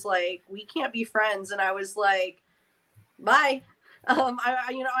day and was like, we can't be friends. And I was like, bye.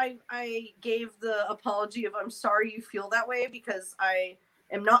 I gave the apology of, I'm sorry you feel that way, because I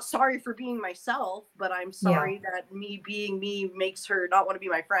am not sorry for being myself, but I'm sorry that me being me makes her not want to be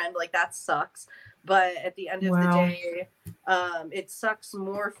my friend. Like, that sucks. But at the end of the Wow. day, it sucks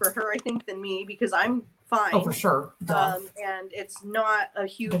more for her, I think, than me because I'm fine. Oh, for sure. Duh. And it's not a I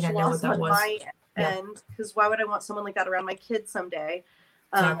huge think I know what loss that on was. my Yeah. end because why would I want someone like that around my kids someday?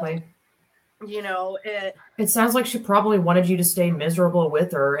 Exactly. You know, It sounds like she probably wanted you to stay miserable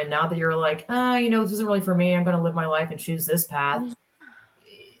with her. And now that you're like, you know, this isn't really for me. I'm going to live my life and choose this path.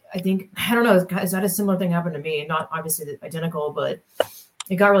 I think, I don't know, is that a similar thing happened to me? Not obviously identical, but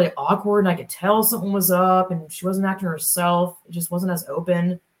it got really awkward and I could tell something was up and she wasn't acting herself. It just wasn't as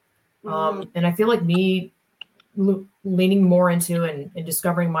open. And I feel like me leaning more into and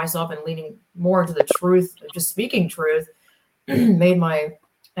discovering myself and leaning more into the truth, just speaking truth, made my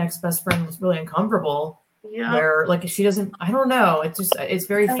ex-best friend really uncomfortable. yeah. Where like she doesn't, I don't know. It's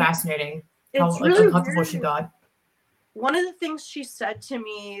very fascinating how It's like really uncomfortable weird. she got. One of the things she said to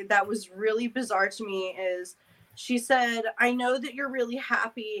me that was really bizarre to me is she said, I know that you're really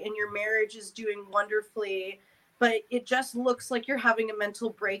happy and your marriage is doing wonderfully, but it just looks like you're having a mental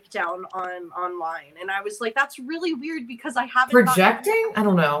breakdown online. And I was like, that's really weird because I haven't Projecting? I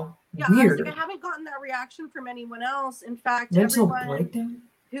don't know. Yeah, Weird. I was like, I haven't gotten that reaction from anyone else. In fact, Mental everyone breakdown?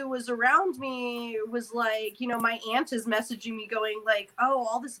 who was around me was like, you know, my aunt is messaging me going like, oh,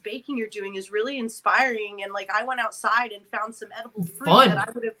 all this baking you're doing is really inspiring. And like, I went outside and found some edible fruit that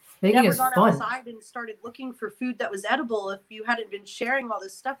I would have never gone outside and started looking for food that was edible if you hadn't been sharing all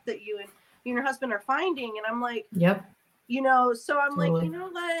this stuff that you and your husband are finding. And I'm like, yep. You know, so I'm Totally. like, you know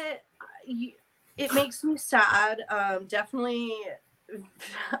what? It makes me sad. Definitely.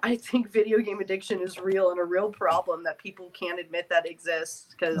 I think video game addiction is real and a real problem that people can't admit that exists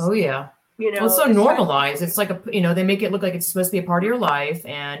because you know, it's so normalized. It's like they make it look like it's supposed to be a part of your life,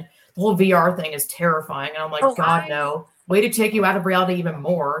 and the whole VR thing is terrifying. And I'm like, no, way to take you out of reality even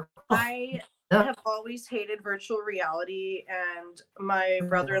more. I have always hated virtual reality, and my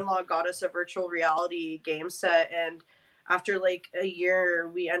brother-in-law got us a virtual reality game set, and after like a year,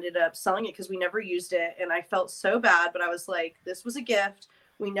 we ended up selling it because we never used it. And I felt so bad, but I was like, this was a gift.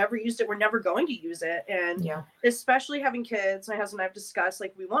 We never used it. We're never going to use it. And especially having kids, my husband and I have discussed,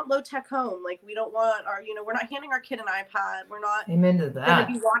 like, we want low tech home. Like, we don't want we're not handing our kid an iPad. We're not going to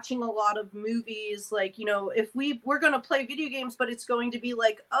be watching a lot of movies. Like, you know, if we're going to play video games, but it's going to be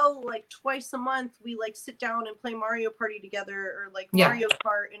like, like twice a month, we like sit down and play Mario Party together or like Mario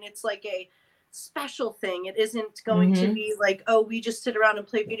Kart. And it's like a special thing. It isn't going to be like, we just sit around and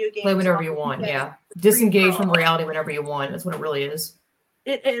play video games. Play whenever you want. Yeah. Disengage from reality whenever you want. That's what it really is.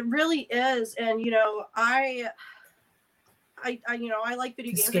 It really is. And, you know, I like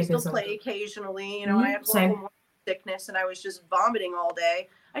video games. I still play occasionally. You know, I had horrible sickness and I was just vomiting all day.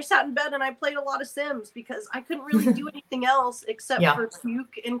 I sat in bed and I played a lot of Sims because I couldn't really do anything else except for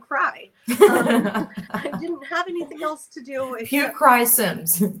puke and cry. I didn't have anything else to do. Puke, cry,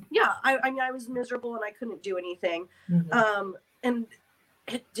 Sims. Yeah, I mean, I was miserable and I couldn't do anything. And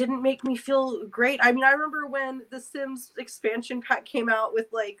it didn't make me feel great. I mean, I remember when the Sims expansion pack came out with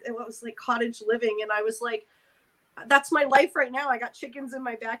like, it was like cottage living. And I was like, that's my life right now. I got chickens in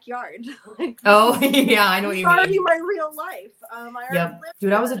my backyard. Like, I know what you mean. It's already my real life.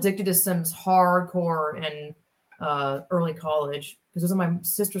 Dude, I was addicted to Sims hardcore in early college because it was on my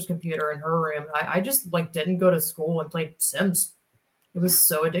sister's computer in her room. I just like didn't go to school and played Sims. It was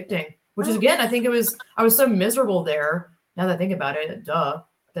so addicting. Which is again, I think I was so miserable there. Now that I think about it,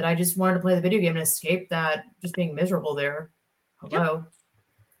 that I just wanted to play the video game and escape that just being miserable there. Hello. Yep.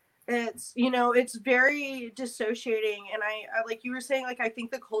 It's, you know, it's very dissociating. And I like you were saying, like, I think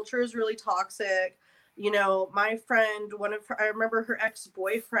the culture is really toxic. You know, my friend, I remember her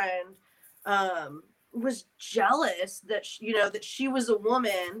ex-boyfriend was jealous that, that she was a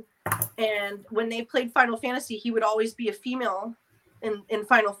woman. And when they played Final Fantasy, he would always be a female in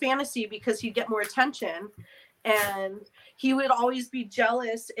Final Fantasy because he'd get more attention. And he would always be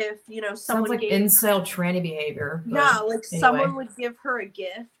jealous if, someone sounds like incel tranny behavior. Yeah, like someone would give her a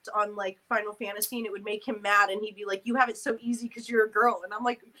gift on like Final Fantasy and it would make him mad and he'd be like, you have it so easy because you're a girl. And I'm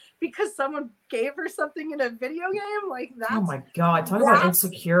like, because someone gave her something in a video game? Like that. Oh my God. Talk about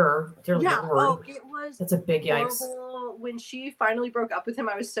insecure. Dear Lord. It was. That's a big yikes. When she finally broke up with him,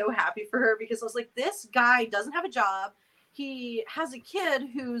 I was so happy for her because I was like, this guy doesn't have a job. He has a kid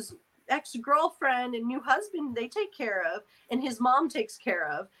who's ex-girlfriend and new husband they take care of, and his mom takes care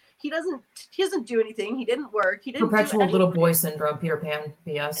of. He doesn't do anything. He didn't work. He didn't perpetual little boy syndrome, Peter Pan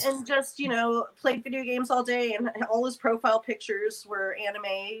BS. And just, played video games all day, and all his profile pictures were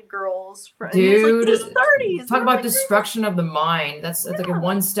anime girls. Dude, his 30s. Talk about destruction of the mind. That's like a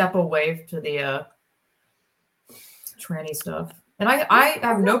one step away to the tranny stuff. And I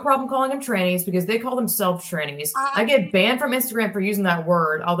have no problem calling them trannies because they call themselves trannies. I get banned from Instagram for using that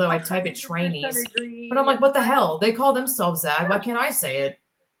word, although I type it trannies. But I'm like, what the hell? They call themselves that. Why can't I say it?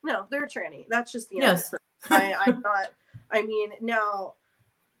 No, they're a tranny. That's just the answer. I'm not. I mean, now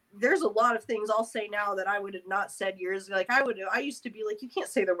there's a lot of things I'll say now that I would have not said years ago. Like I used to be like, you can't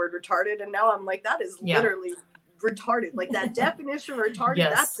say the word retarded, and now I'm like, that is literally retarded. Like that definition of retarded.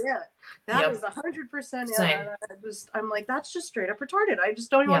 That's it. That is 100% it. I'm like, that's just straight up retarded. I just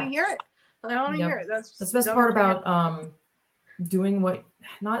don't even want to hear it. I don't want to hear it. That's the best part about doing what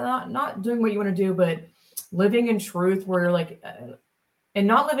not doing what you want to do, but living in truth, where you're like, and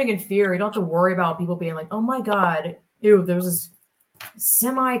not living in fear. You don't have to worry about people being like, oh my God, ew, there's this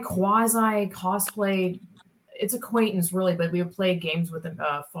semi-quasi cosplay. It's acquaintance really, but we would play games with them,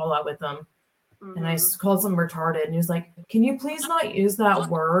 Fallout with them. Mm-hmm. And I called them retarded, and he was like, can you please not use that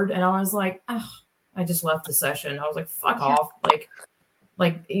word? And I was like, oh. I just left the session. I was like, fuck off.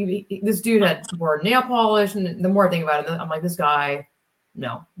 Like this dude had wore nail polish, and the more I think about it, I'm like, this guy,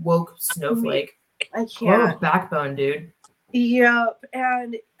 no, woke snowflake. I can't. Backbone, dude. Yep.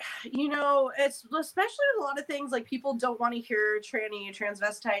 And it's especially with a lot of things, like people don't want to hear tranny,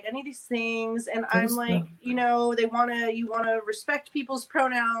 transvestite, any of these things. And I'm like, you want to respect people's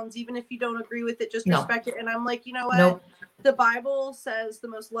pronouns, even if you don't agree with it, just respect it. And I'm like, you know what? Nope. The Bible says the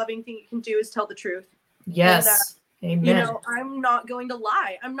most loving thing you can do is tell the truth. Yes. Amen. I'm not going to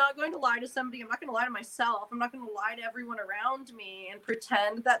lie. I'm not going to lie to somebody. I'm not going to lie to myself. I'm not going to lie to everyone around me and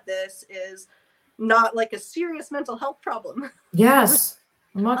pretend that this is not like a serious mental health problem. Yes.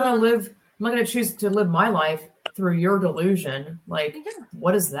 I'm not going to choose to live my life through your delusion. Like,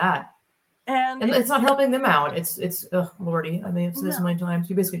 what is that? And it's not helping them out. It's Lordy. I mean, it's this many times.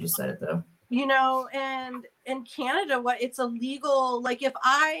 You basically just said it though. And in Canada, it's illegal. Like if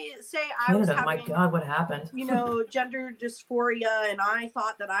I say I was having, my God, what happened? Gender dysphoria, and I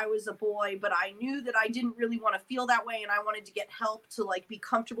thought that I was a boy, but I knew that I didn't really want to feel that way, and I wanted to get help to like be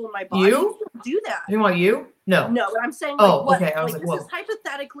comfortable in my body. You do that? You want you? No. But I'm saying. Okay. I was like, this is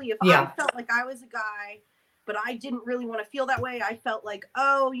hypothetically, if I felt like I was a guy, but I didn't really want to feel that way. I felt like,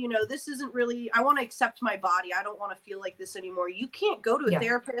 this isn't really, I want to accept my body. I don't want to feel like this anymore. You can't go to a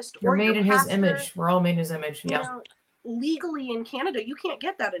therapist You're or made in pastor. His image. We're all made in His image. Yeah. Legally in Canada, you can't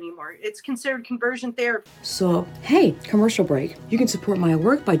get that anymore. It's considered conversion therapy. So, hey, commercial break. You can support my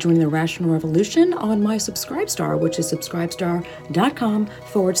work by joining the Rational Revolution on my Subscribestar, which is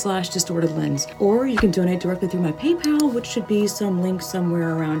subscribestar.com/distorted lens. Or you can donate directly through my PayPal, which should be some link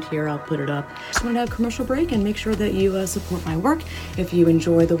somewhere around here. I'll put it up. Just want to have a commercial break and make sure that you support my work. If you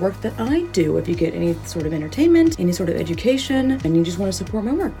enjoy the work that I do, if you get any sort of entertainment, any sort of education, and you just want to support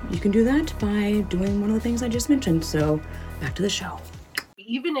my work, you can do that by doing one of the things I just mentioned. So, back to the show.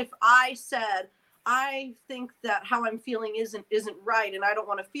 Even if I said, I think that how I'm feeling isn't right, and I don't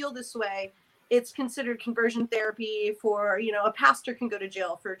want to feel this way, it's considered conversion therapy for, a pastor can go to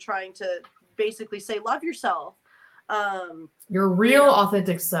jail for trying to basically say, love yourself. Your real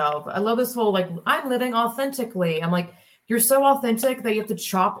authentic self. I love this whole, I'm living authentically. I'm like, you're so authentic that you have to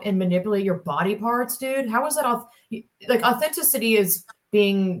chop and manipulate your body parts, dude. How is that? Authenticity is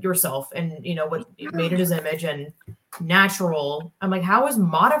being yourself and, what made in His image and natural. I'm like, how is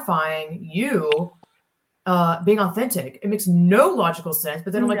modifying you being authentic? It makes no logical sense.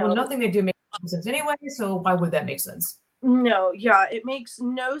 But then I'm like, well, nothing they do makes sense anyway. So why would that make sense? No, it makes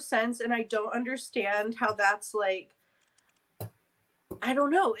no sense. And I don't understand how that's like, I don't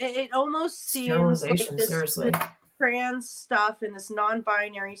know. It almost seems like this trans stuff and this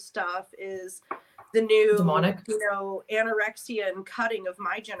non-binary stuff is the new demonic, anorexia and cutting of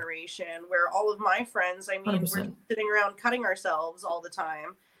my generation, where all of my friends, we're sitting around cutting ourselves all the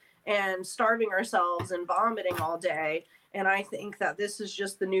time and starving ourselves and vomiting all day. And I think that this is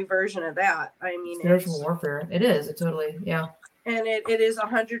just the new version of that. I mean, spiritual warfare. It is. It totally, yeah. And it is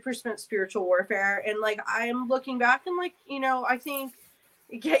 100% spiritual warfare. And I'm looking back and I think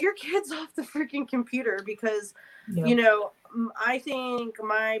get your kids off the freaking computer because, I think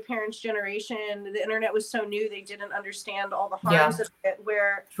my parents' generation, the internet was so new, they didn't understand all the harms of it,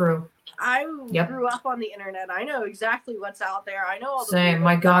 where True. I grew up on the internet. I know exactly what's out there. I know all the same.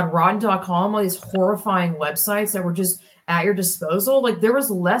 My God, Rotten.com, all these horrifying websites that were just at your disposal. There was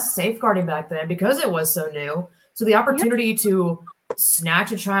less safeguarding back then because it was so new. So the opportunity to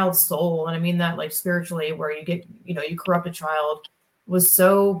snatch a child's soul, and I mean that spiritually, where you get, you corrupt a child, was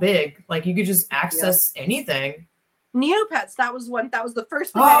so big. You could just access anything. Neopets, that was the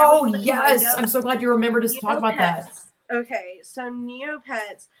first thing. Oh, yes. I'm so glad you remembered to talk about that. Okay, so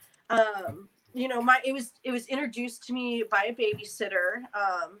Neopets, you know, it was introduced to me by a babysitter,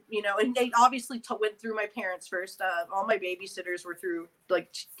 you know, and they obviously went through my parents first. All my babysitters were through,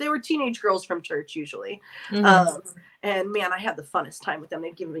 like, they were teenage girls from church usually. And man, I had the funnest time with them.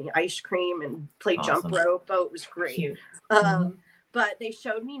 They'd give me ice cream and play jump rope. Oh, it was great. Cute. But they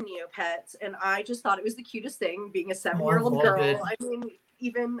showed me Neopets, and I just thought it was the cutest thing, being a 7-year-old girl. It. I mean,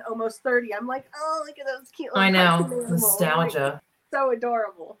 even almost 30, I'm like, oh, look at those cute. I know, nostalgia. Like, so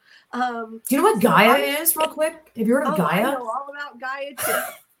adorable. Do you know what Gaia is, real quick? Have you heard of Gaia? I know all about Gaia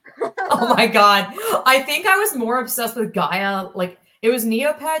too. Oh my god, I think I was more obsessed with Gaia. Like, it was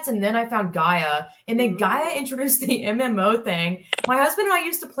Neopets, and then I found Gaia, and then Gaia introduced the MMO thing. My husband and I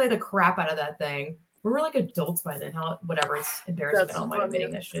used to play the crap out of that thing. We were like adults by then. Whatever, it's embarrassing. I don't mind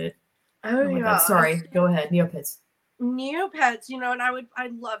admitting that shit. Oh my yeah. God. Sorry, go ahead. Neopets, you know, and I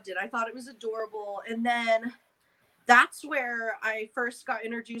loved it. I thought it was adorable, and then that's where I first got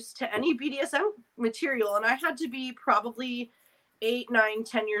introduced to any BDSM material, and I had to be probably 8, 9,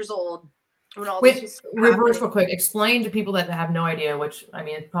 10 years old when all this was reverse real quick. Explain to people that have no idea, which, I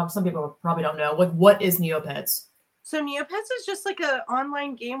mean, some people probably don't know. What is Neopets? So Neopets is just like an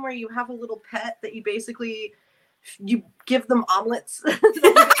online game where you have a little pet that you basically, you give them omelets.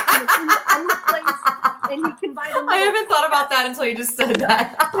 And you can buy them. I haven't thought about that until you just said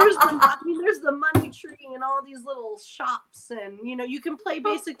that. There's the money tree and all these little shops, and you know, you can play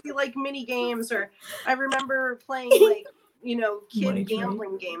basically like mini games. Or I remember playing like, you know, kid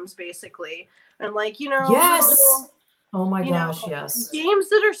gambling games basically, and like, you know, oh my gosh, yes. Games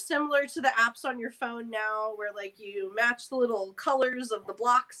that are similar to the apps on your phone now, where like you match the little colors of the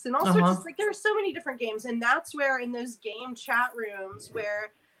blocks and all sorts of, like, there are so many different games. And that's where, in those game chat rooms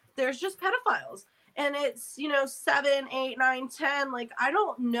where there's just pedophiles, and it's, you know, 7, 8, 9, 10. Like, I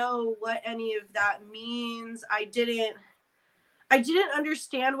don't know what any of that means. I didn't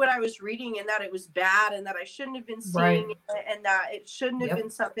understand what I was reading, and that it was bad, and that I shouldn't have been seeing it, and that it shouldn't have been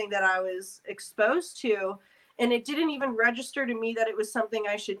something that I was exposed to. And it didn't even register to me that it was something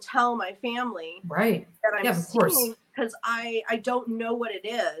I should tell my family. Right. That I'm of course. Because I don't know what it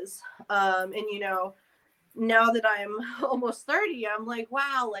is. And, you know, now that I'm almost 30, I'm like,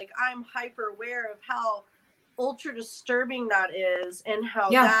 wow, like, I'm hyper aware of how ultra disturbing that is, and how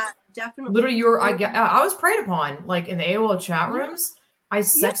that definitely. Literally, I was preyed upon, like, in the AOL chat rooms. I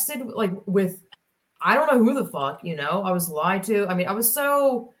sexted, like, with, I don't know who the fuck, you know, I was lied to. I mean, I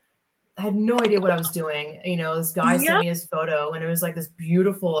had no idea what I was doing. You know, this guy sent me his photo, and it was like this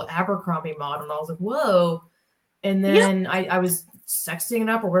beautiful Abercrombie model, and I was like, whoa. And then I was sexting it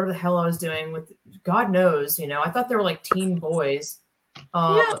up, or whatever the hell I was doing with, God knows, you know, I thought they were like teen boys,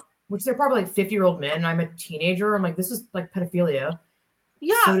 which they're probably like 50-year-old men. And I'm a teenager. I'm like, this is like pedophilia.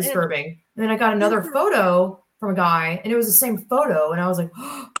 Yeah. So disturbing. And then I got another photo from a guy, and it was the same photo. And I was like,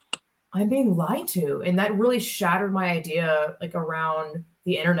 oh, I'm being lied to. And that really shattered my idea, like, around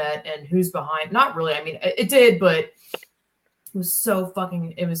the internet and who's behind. Not really. I mean, it did, but it was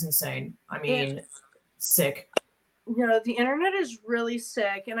it was insane. I mean, sick. You know, the internet is really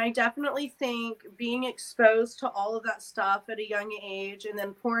sick. And I definitely think being exposed to all of that stuff at a young age, and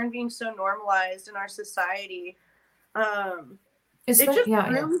then porn being so normalized in our society, it just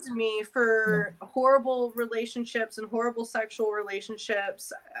ruined me for horrible relationships and horrible sexual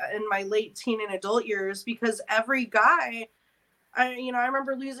relationships in my late teen and adult years, because every guy, I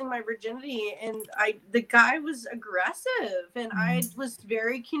remember losing my virginity, and the guy was aggressive, and I was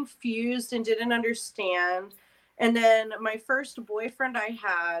very confused and didn't understand. And then my first boyfriend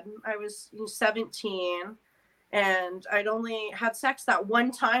I was 17, and I'd only had sex that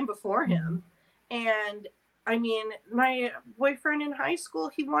one time before him. And I mean, my boyfriend in high school,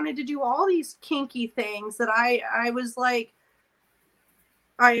 he wanted to do all these kinky things that I was like,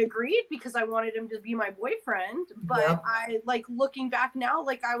 I agreed because I wanted him to be my boyfriend. But I, like, looking back now,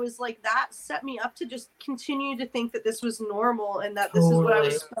 like, I was like, that set me up to just continue to think that this was normal, and that this is what I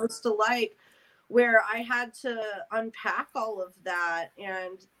was supposed to like, where I had to unpack all of that.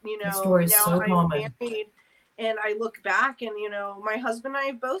 And, you know, now I'm married, and I look back, and, you know, my husband and I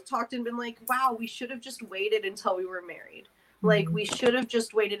have both talked and been like, wow, we should have just waited until we were married. Like, we should have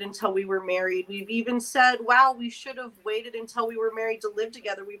just waited until we were married. We've even said, wow, we should have waited until we were married to live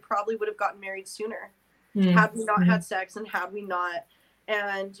together. We probably would have gotten married sooner had we not had sex, and had we not.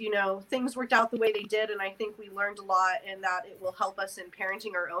 And, you know, things worked out the way they did. And I think we learned a lot, and that it will help us in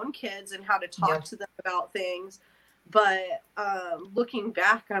parenting our own kids and how to talk to them about things. But looking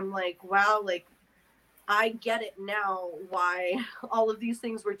back, I'm like, wow, like, I get it now why all of these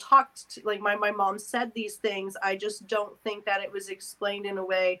things were talked to. Like, my mom said these things. I just don't think that it was explained in a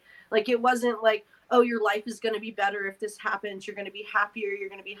way. Like, it wasn't like, oh, your life is going to be better if this happens. You're going to be happier. You're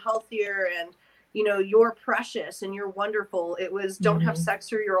going to be healthier. And, you know, you're precious and you're wonderful. It was don't have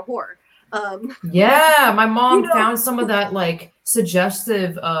sex or you're a whore. Yeah, my mom You know. found some of that like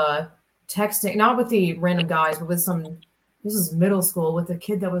suggestive texting, not with the random guys, but with some, this is middle school, with a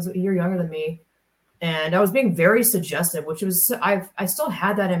kid that was a year younger than me. And I was being very suggestive, which was, I still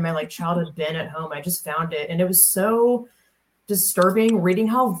had that in my like childhood bin at home. I just found it. And it was so disturbing reading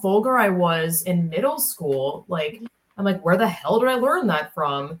how vulgar I was in middle school. Like, I'm like, where the hell did I learn that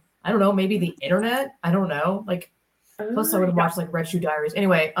from? I don't know, maybe the internet. I don't know. Like, plus I would watch like Red Shoe Diaries.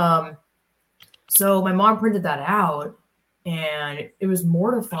 Anyway, so my mom printed that out and it was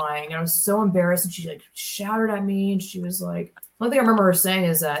mortifying. I was so embarrassed and she like shouted at me and she was like, one thing I remember her saying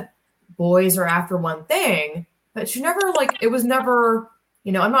is that boys are after one thing, but she never like, it was never,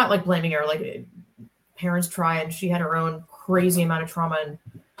 you know, I'm not like blaming her, like parents try, and she had her own crazy amount of trauma and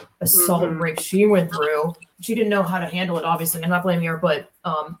assault and rape she went through. She didn't know how to handle it, obviously. I'm not blaming her, but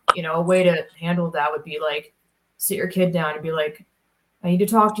you know, a way to handle that would be like sit your kid down and be like, I need to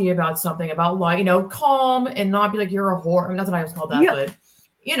talk to you about something, about like, you know, calm, and not be like, you're a whore. I mean, not that I was called that, but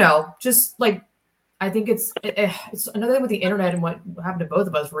you know, just like, I think it's another thing with the internet and what happened to both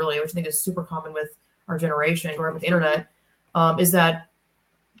of us really, which I think is super common with our generation growing up with the internet, is that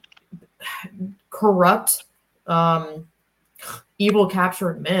corrupt, evil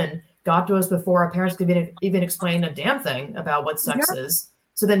captured men got to us before our parents could even explain a damn thing about what sex is.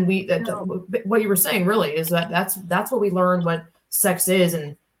 So then what you were saying really is that that's what we learned what sex is,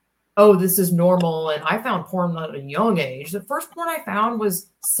 and oh, this is normal. And I found porn at a young age. The first porn I found was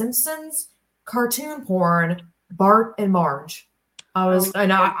Simpsons cartoon porn, Bart and Marge.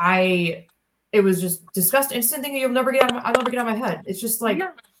 It was just disgusting. Instant thing I'll never get out of my head. It's just like,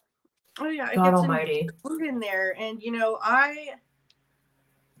 oh yeah, God Almighty, in there. And you know, I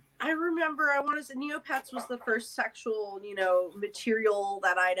remember, I want to say Neopets was the first sexual, you know, material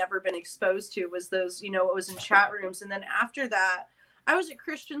that I'd ever been exposed to, was those, you know, it was in chat rooms. And then after that, I was at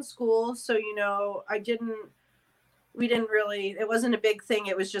Christian school. So, you know, we didn't really, it wasn't a big thing.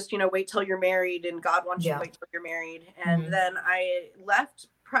 It was just, you know, wait till you're married and God wants you to wait till you're married. And then I left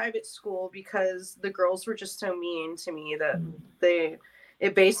private school because the girls were just so mean to me that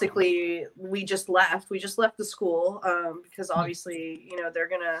we just left the school because obviously, you know,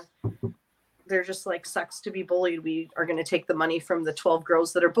 they're just like, sucks to be bullied. We are going to take the money from the 12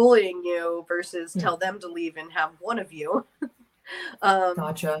 girls that are bullying you versus tell them to leave and have one of you.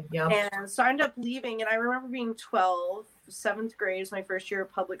 Gotcha. Yeah. And so I ended up leaving, and I remember being 12, 7th grade is my first year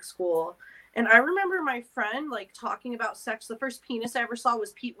of public school. And I remember my friend like talking about sex. The first penis I ever saw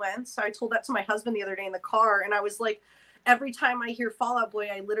was Pete Wentz. So I told that to my husband the other day in the car, and I was like, every time I hear Fall Out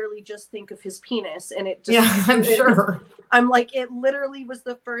Boy, I literally just think of his penis. And it just, I'm sure. I'm like, it literally was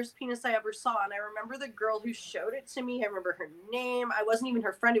the first penis I ever saw. And I remember the girl who showed it to me. I remember her name. I wasn't even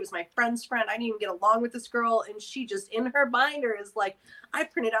her friend. It was my friend's friend. I didn't even get along with this girl. And she just, in her binder, is like, I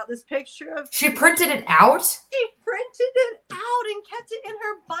printed out this picture of. She printed it out? She printed it out and kept it in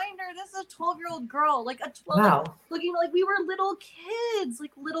her binder. This is a 12-year-old girl, like a 12, wow. Looking like we were little kids.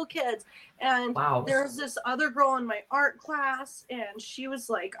 And there was this other girl in my art class, and she was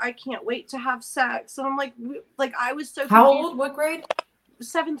like, I can't wait to have sex. And I'm like I was so confused. How old? What grade?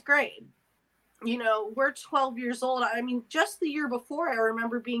 7th grade. You know, we're 12 years old. I mean, just the year before, I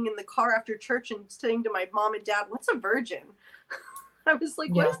remember being in the car after church and saying to my mom and dad, what's a virgin? I was like,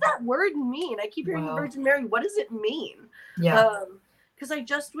 what does that word mean? I keep hearing Virgin Mary. What does it mean? Yeah. Because I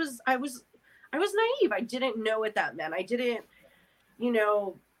was naive. I didn't know what that meant. I didn't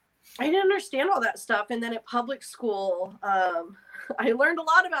understand all that stuff. And then at public school, I learned a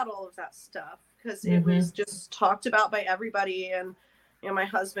lot about all of that stuff because it was just talked about by everybody. And, you know, my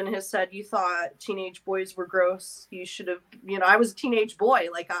husband has said, you thought teenage boys were gross. You should have, you know, I was a teenage boy.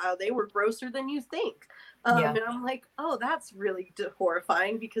 Like they were grosser than you think. And I'm like, oh, that's really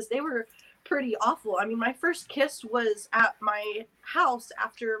horrifying because they were pretty awful. I mean, my first kiss was at my house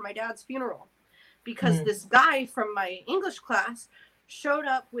after my dad's funeral because this guy from my English class showed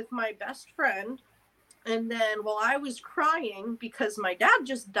up with my best friend. And then while I was crying because my dad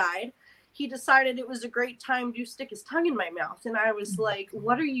just died, he decided it was a great time to stick his tongue in my mouth. And I was like,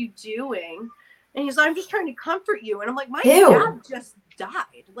 what are you doing? And he's like, I'm just trying to comfort you. And I'm like, my dad just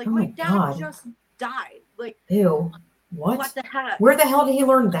died. Like, my dad just died. Like, ew. What the heck? Where the hell did he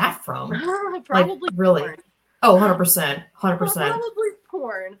learn that from? Probably like, really? Porn. Oh, 100%. 100%. Probably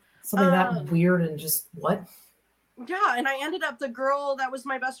porn. Something that weird and just what? Yeah, and I ended up, the girl that was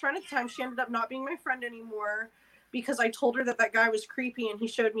my best friend at the time, she ended up not being my friend anymore. because I told her that that guy was creepy and he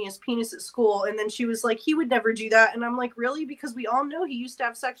showed me his penis at school. And then she was like, he would never do that. And I'm like, really? Because we all know he used to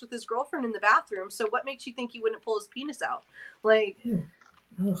have sex with his girlfriend in the bathroom. So what makes you think he wouldn't pull his penis out? Like,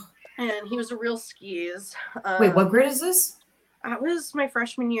 and he was a real skis. Wait, what grade is this? That was my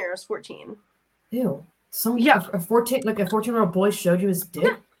freshman year. I was 14. Ew. A 14-year-old boy showed you his dick?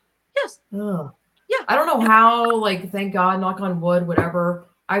 Yeah. Yes. Ugh. Yeah. I don't know how, like, thank God, knock on wood, whatever.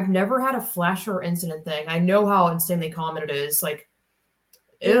 I've never had a flasher incident thing. I know how insanely common it is. Like,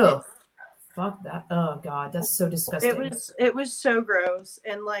 ew. Fuck that. Oh God, that's so disgusting. It was so gross.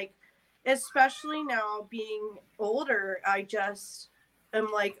 And like, especially now being older, I just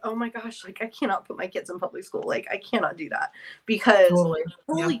am like, oh my gosh, like I cannot put my kids in public school. Like I cannot do that because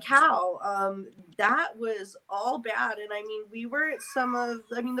holy cow, that was all bad. And I mean, we were at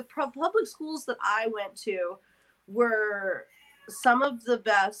the public schools that I went to were some of the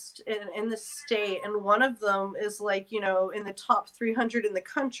best in the state. And one of them is like, in the top 300 in the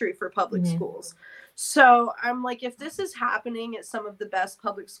country for public schools. So I'm like, if this is happening at some of the best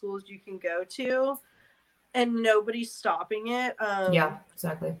public schools you can go to and nobody's stopping it. Yeah,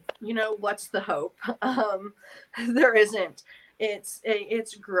 exactly. What's the hope? There isn't.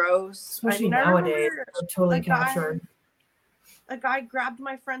 It's gross. Especially nowadays, they're totally captured. A guy grabbed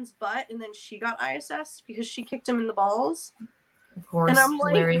my friend's butt and then she got ISS because she kicked him in the balls. Of course, and I'm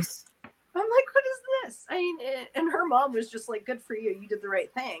hilarious. Like, what is this? I mean, and her mom was just like, good for you. You did the right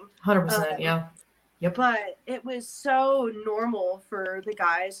thing. 100%, yeah. Yep. But it was so normal for the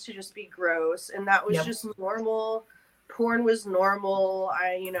guys to just be gross. And that was just normal. Porn was normal.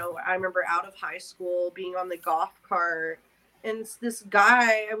 I remember out of high school being on the golf cart. And this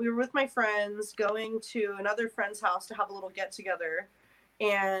guy, we were with my friends going to another friend's house to have a little get together.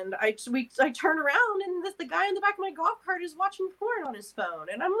 And I turn around and the guy in the back of my golf cart is watching porn on his phone.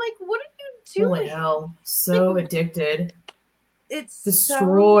 And I'm like, what are you doing? Holy hell. So addicted. It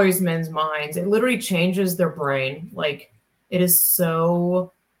destroys men's minds. It literally changes their brain. Like, it is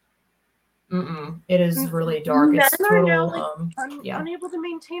so... It is really dark. Men it's total, are now, unable to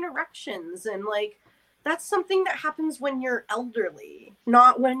maintain erections. And, like, that's something that happens when you're elderly,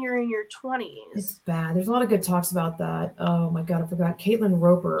 not when you're in your 20s. It's bad. There's a lot of good talks about that. Oh my God, I forgot. Caitlin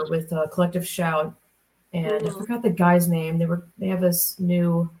Roper with Collective Shout, and I forgot the guy's name. They have this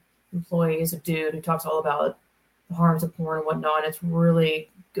new employee, he's a dude who talks all about the harms of porn and whatnot. And it's really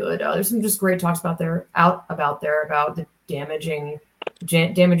good. There's some just great talks about the damaging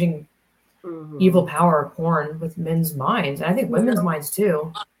evil power of porn with men's minds, and I think women's minds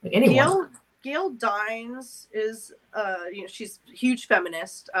too. Like anyone. Gail Dines is, she's a huge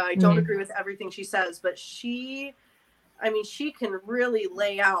feminist. I don't agree with everything she says, but she can really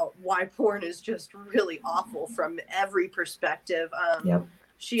lay out why porn is just really awful from every perspective.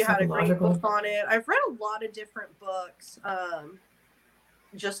 She had a great book on it. I've read a lot of different books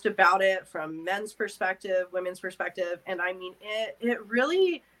just about it from men's perspective, women's perspective. And I mean, it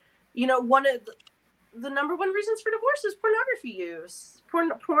really, one of the number one reasons for divorce is pornography use.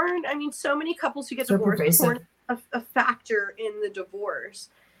 Porn. I mean, so many couples who get divorced, porn is a factor in the divorce,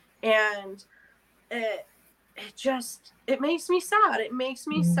 and it makes me sad. It makes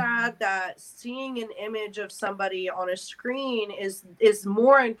me sad that seeing an image of somebody on a screen is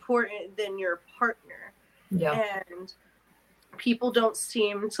more important than your partner. Yeah, and people don't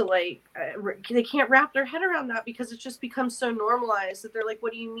seem to they can't wrap their head around that because it just becomes so normalized that they're like,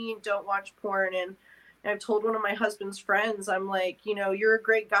 what do you mean don't watch porn? And I've told one of my husband's friends, I'm like, you're a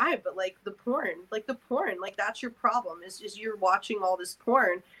great guy, but the porn, that's your problem is you're watching all this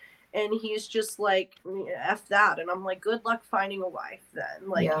porn. And he's just like, F that. And I'm like, good luck finding a wife then.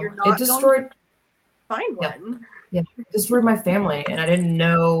 You're not going to find one. Yeah, it destroyed my family. And I didn't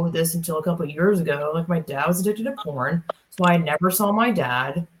know this until a couple of years ago. Like, my dad was addicted to porn. So I never saw my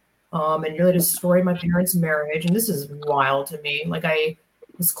dad. And really destroyed my parents' marriage. And this is wild to me. Like, I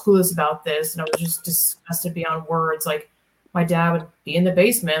was clueless about this. And I was just disgusted beyond words. Like, my dad would be in the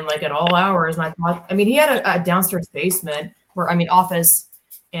basement, at all hours. And I thought, he had a downstairs basement office.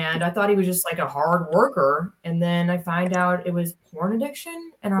 And I thought he was just a hard worker. And then I find out it was porn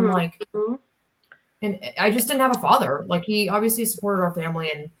addiction. And I'm like, and I just didn't have a father. He obviously supported our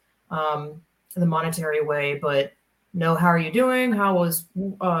family in the monetary way, but no, how are you doing? How was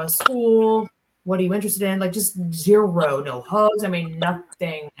school? What are you interested in? Just zero, no hugs.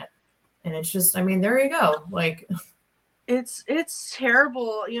 Nothing. And it's just, there you go. It's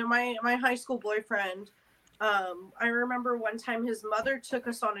terrible. My high school boyfriend, I remember one time his mother took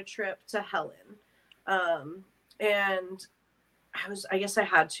us on a trip to Helen. And I guess I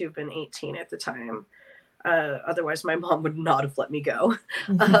had to have been 18 at the time. Otherwise my mom would not have let me go.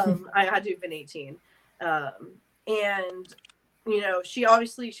 I had to have been 18. And we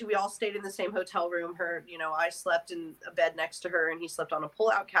all stayed in the same hotel room. I slept in a bed next to her, and he slept on a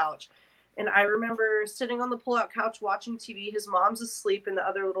pull-out couch. And I remember sitting on the pull-out couch watching TV. His mom's asleep in the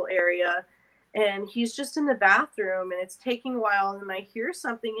other little area, and he's just in the bathroom, and it's taking a while, and I hear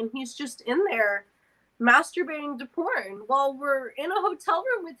something, and he's just in there masturbating to porn while we're in a hotel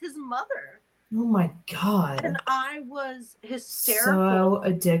room with his mother. Oh my God. And I was hysterical. So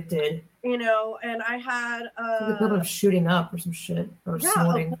addicted. And I had the equivalent of shooting up or some shit, or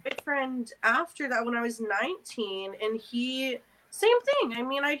snorting. A boyfriend after that when I was 19, and he, same thing. I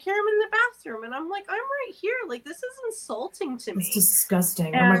mean, I'd hear him in the bathroom, and I'm like, I'm right here. Like, this is insulting to me. It's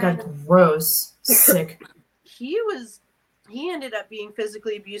disgusting. Oh my God, gross. Sick. He ended up being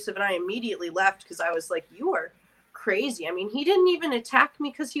physically abusive, and I immediately left because I was like, you are crazy. I mean, he didn't even attack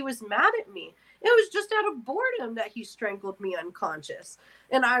me because he was mad at me. It was just out of boredom that he strangled me unconscious.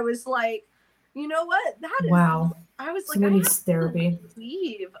 And I was like, you know what? That is, wow. I was like, someone needs therapy.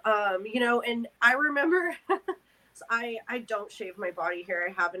 Leave. And I remember I don't shave my body hair.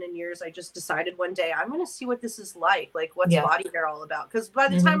 I haven't in years. I just decided one day I'm going to see what this is like what's body hair all about. Because by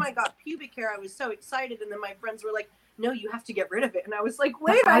the time I got pubic hair, I was so excited. And then my friends were like, no, you have to get rid of it. And I was like,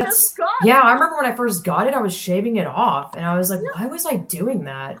 wait, I just got it. Yeah, I remember when I first got it, I was shaving it off. And I was like, why was I doing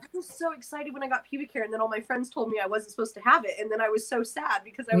that? I was so excited when I got pubic hair. And then all my friends told me I wasn't supposed to have it. And then I was so sad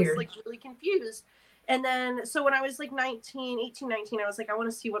because I was like really confused. And then, so when I was like 18, 19, I was like, I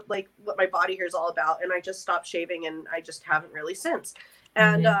want to see what my body hair is all about. And I just stopped shaving, and I just haven't really since.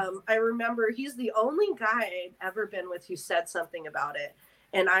 And I remember he's the only guy I'd ever been with who said something about it.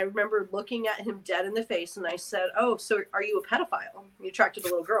 And I remember looking at him dead in the face, and I said, oh, so are you a pedophile? You attracted to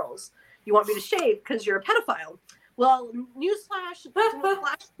little girls. You want me to shave because you're a pedophile. Well, newsflash,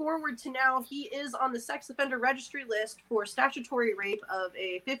 flash forward to now, he is on the sex offender registry list for statutory rape of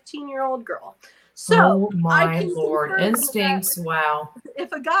a 15-year-old girl. So, oh my Lord, instincts, wow.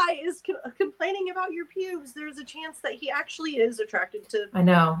 If a guy is complaining about your pubes, there's a chance that he actually is attracted to. I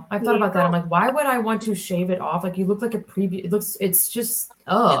know. I thought about that. I'm like, why would I want to shave it off? Like, you look like a preview. It's just,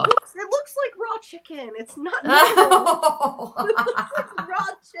 It looks like raw chicken. It's not normal. It looks like raw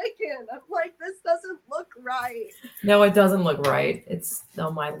chicken. I'm like, this doesn't look right. No, it doesn't look right. It's, oh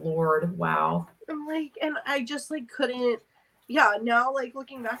my Lord, wow. I'm like, and I just couldn't. Yeah, now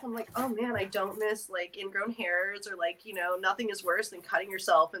looking back, I'm like, oh man, I don't miss ingrown hairs or nothing is worse than cutting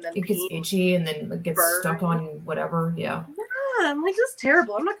yourself and then it gets itchy and then it gets stuck on whatever. Yeah. Yeah, I'm like, this is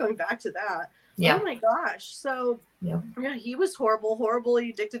terrible. I'm not going back to that. Yeah. Oh my gosh. So yeah, he was horribly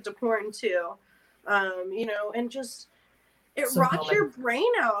addicted to porn too. And just it rots your brain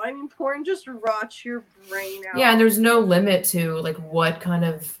out. I mean, porn just rots your brain out. Yeah, and there's no limit to what kind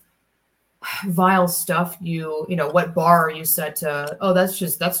of vile stuff what bar you set to, oh,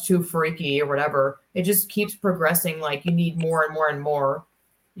 that's too freaky or whatever. It just keeps progressing. You need more and more and more.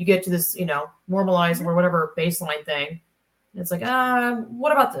 You get to this normalized or whatever baseline thing, and it's like,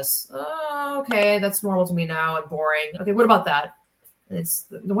 what about this? Okay, that's normal to me now and boring. Okay, what about that? And it's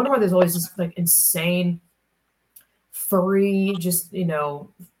the wonder why there's always this Oh insane furry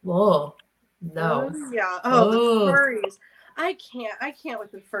no. Yeah. The furries. I can't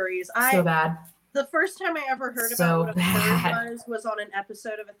with the furries. So bad. The first time I ever heard about what a furry was on an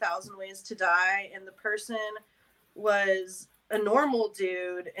episode of 1,000 Ways to Die, and the person was a normal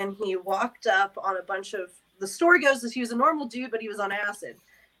dude, and he walked up on a bunch of. The story goes that he was a normal dude, but he was on acid,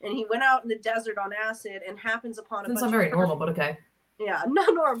 and he went out in the desert on acid and happens upon a bunch. It's not very normal, but okay. Yeah,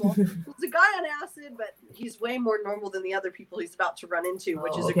 not normal. It's a guy on acid, but he's way more normal than the other people he's about to run into,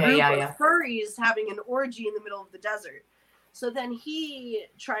 which is a group of furries having an orgy in the middle of the desert. So then he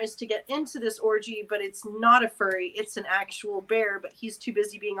tries to get into this orgy, but it's not a furry. It's an actual bear, but he's too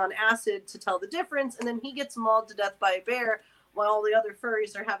busy being on acid to tell the difference. And then he gets mauled to death by a bear while all the other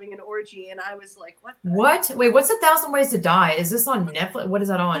furries are having an orgy. And I was like, what? What? Wait, what's 1,000 Ways to Die? Is this on Netflix? What is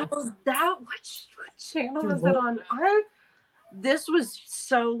that on? What channel is it on? This was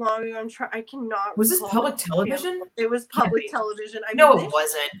so long ago. I cannot. Was this public television? It was public television. It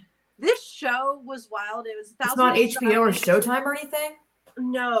wasn't. This show was wild. It was. It's not HBO or Showtime or anything?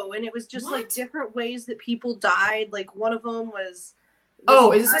 No, and it was just different ways that people died. One of them was.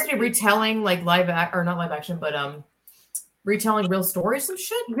 Oh, is this supposed to be retelling not live action, but retelling real stories and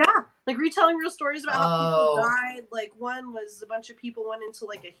shit? Yeah, retelling real stories about how people died. One was a bunch of people went into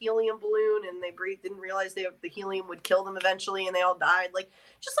a helium balloon and they didn't realize the helium would kill them eventually, and they all died.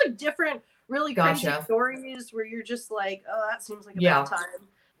 Just different, really crazy stories where you're just like, oh, that seems like a bad time.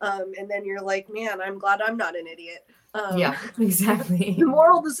 And then you're like, man, I'm glad I'm not an idiot. Yeah, exactly. The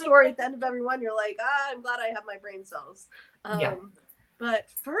moral of the story at the end of every one, you're like, I'm glad I have my brain cells. But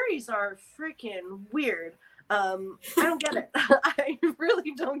furries are freaking weird. I don't get it. I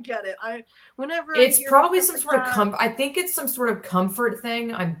really don't get it. It's probably some sort of I think it's some sort of comfort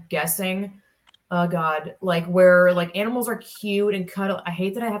thing, I'm guessing. Oh God, like where like animals are cute and cuddle. I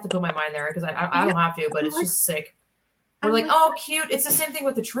hate that I have to put my mind there because I don't have to, but it's just sick. We're like, oh, cute. It's the same thing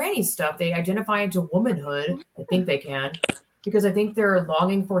with the tranny stuff. They identify into womanhood. I think they can, because I think they're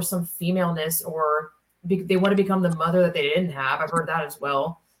longing for some femaleness, or they want to become the mother that they didn't have. I've heard that as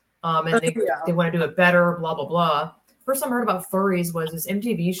well. And they want to do it better, blah, blah, blah. First time I heard about furries was this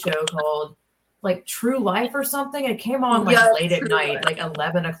MTV show called like True Life or something. And it came on like late at night, like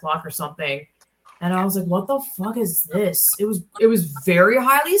 11 o'clock or something. And I was like, what the fuck is this? It was very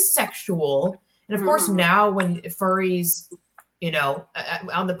highly sexual. And of course, now when furries, you know,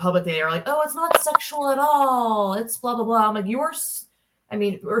 out in the public, they are like, oh, it's not sexual at all. It's blah, blah, blah. I'm like,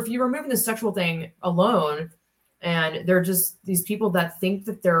 or if you're removing the sexual thing alone, and they're just these people that think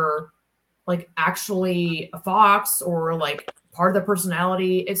that they're like actually a fox or like part of their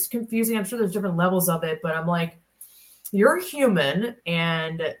personality, it's confusing. I'm sure there's different levels of it, but I'm like, you're human,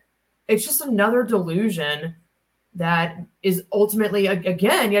 and it's just another delusion that is ultimately, yet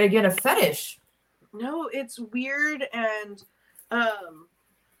again, a fetish. No, it's weird, and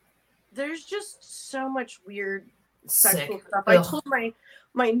there's just so much weird sexual stuff. I told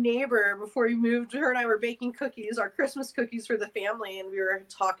my neighbor before we moved, her and I were baking cookies, our Christmas cookies for the family, and we were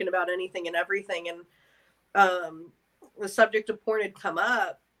talking about anything and everything, and the subject of porn had come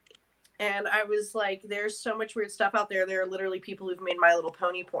up, and I was like, there's so much weird stuff out there. There are literally people who've made My Little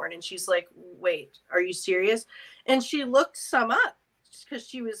Pony porn, and she's like, wait, are you serious? And she looked some up, because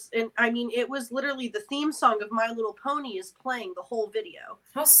she was, and I mean, it was literally the theme song of My Little Pony is playing the whole video.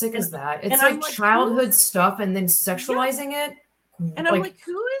 How sick is that? It's like childhood stuff and then sexualizing it. And I'm like,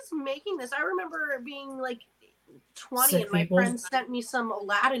 who is making this? I remember being like 20 and my friend sent me some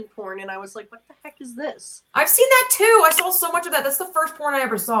Aladdin porn, and I was like, what the heck is this? I've seen that too. I saw so much of that. That's the first porn I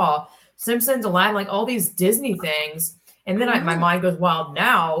ever saw. Simpsons, Aladdin, like all these Disney things. And then my mind goes wild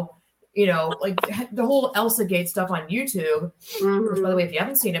now. You know, like the whole Elsa Gate stuff on YouTube, which, by the way, if you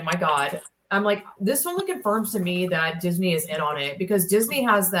haven't seen it, my God, I'm like, this only confirms to me that Disney is in on it, because Disney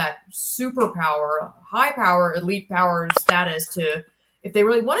has that superpower, high power, elite power status to, if they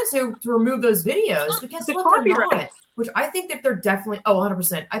really wanted to remove those videos, because they're not, which I think that they're definitely,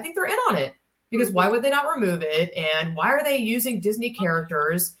 100%. I think they're in on it, because why would they not remove it? And why are they using Disney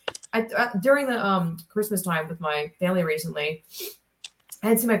characters? During the Christmas time with my family recently, I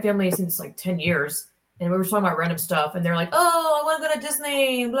hadn't seen my family since like 10 years. And we were talking about random stuff. And they're like, oh, I want to go to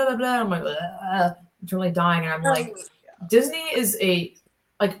Disney, blah, blah, blah. I'm like, I'm totally dying. And I'm like, Disney is a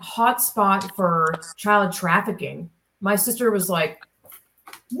like hot spot for child trafficking. My sister was like,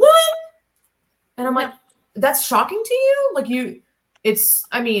 what? And I'm like, that's shocking to you? Like it's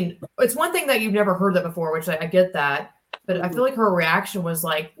one thing that you've never heard that before, which I get that. But I feel like her reaction was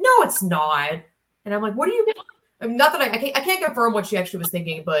like, no, it's not. And I'm like, what do you... Not that I can't confirm what she actually was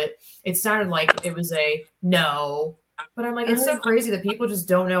thinking, but it sounded like it was a no. But I'm like, it's so crazy that people just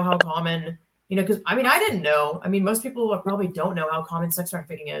don't know how common, you know, because I mean, I didn't know. I mean, most people probably don't know how common sex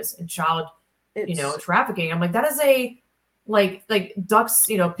trafficking is and child, trafficking. I'm like, that is a like ducks,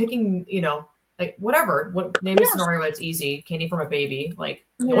 you know, picking, you know, like whatever. What name a scenario that's easy? Candy from a baby, like.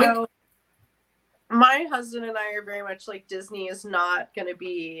 My husband and I are very much like, Disney is not going to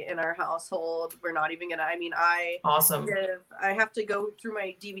be in our household. We're not even going to, I have to go through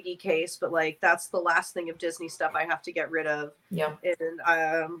my DVD case, but like, that's the last thing of Disney stuff I have to get rid of. Yeah.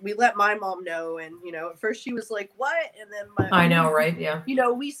 And we let my mom know, and, you know, at first she was like, what? And then I know, right? Yeah. You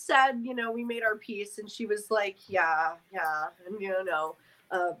know, we said, you know, we made our peace, and she was like, yeah. And, you know,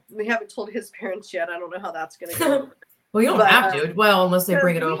 we haven't told his parents yet. I don't know how that's going to go. Well, you don't have to. Well, unless they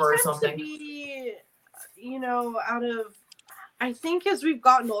bring it over or something. You know, I think as we've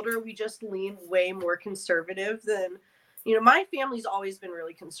gotten older, we just lean way more conservative than, you know, my family's always been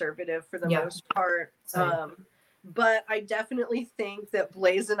really conservative for the most part. But I definitely think that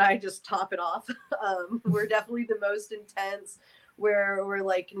Blaze and I just top it off. We're definitely the most intense, where we're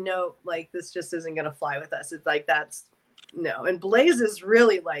like, no, like, this just isn't going to fly with us. It's like, that's no. And Blaze is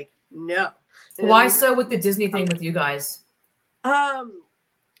really like, no. Why so with the Disney thing with you guys?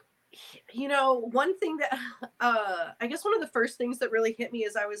 You know, one thing that, I guess one of the first things that really hit me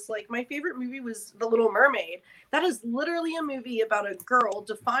is I was like, my favorite movie was The Little Mermaid. That is literally a movie about a girl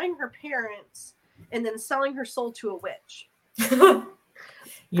defying her parents and then selling her soul to a witch. For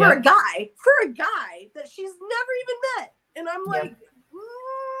a guy that she's never even met. And I'm like,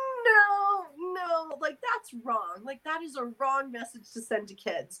 no, like, that's wrong. Like, that is a wrong message to send to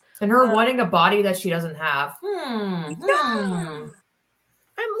kids. And her wanting a body that she doesn't have.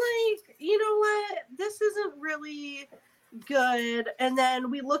 I'm like, you know what? This isn't really good. And then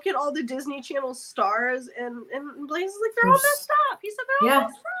we look at all the Disney Channel stars, and Blaze is like, they're all messed up. He said they're all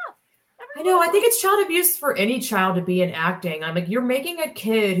messed up. I know. I think it's child abuse for any child to be in acting. I'm like, you're making a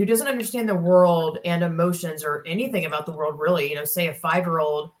kid who doesn't understand the world and emotions or anything about the world, really. You know, say a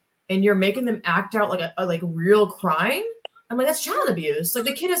 5-year-old, and you're making them act out like a like real crying. I'm like, that's child abuse. Like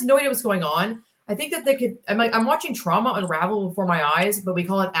the kid has no idea what's going on. I think that they could. I'm like, I'm watching trauma unravel before my eyes, but we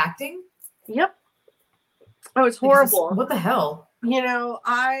call it acting. Yep. Oh, it's horrible. What the hell? You know,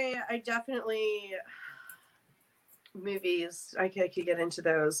 I definitely movies. I could get into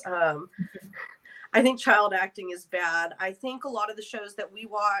those. I think child acting is bad. I think a lot of the shows that we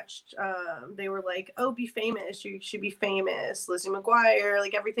watched, they were like, "Oh, be famous. You should be famous." Lizzie McGuire,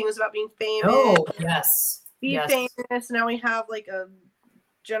 like everything was about being famous. Oh, yes. Be famous. Now we have like a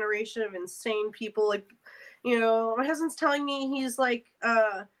generation of insane people. Like, you know, my husband's telling me he's like,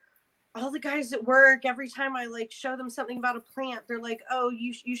 all the guys at work, every time I like show them something about a plant, they're like, "Oh,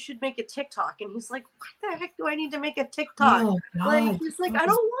 you should make a TikTok." And he's like, "What the heck do I need to make a TikTok?" Oh, like he's like, "I don't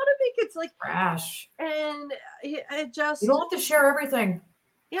want to make it." Like trash. And it just, you don't have to share everything.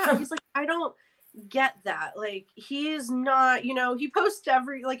 Yeah, he's like, I don't get that. Like he's not, you know, he posts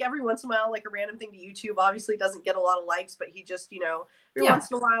every once in a while like a random thing to YouTube. Obviously doesn't get a lot of likes, but he just, you know, every once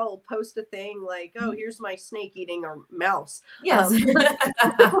in a while will post a thing like, "Oh, here's my snake eating a mouse." Yes.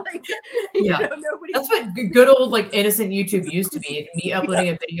 Like, yeah. You know, nobody. That's what good old like innocent YouTube used to be. Me uploading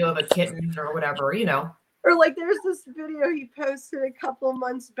a video of a kitten or whatever, you know. Or like there's this video he posted a couple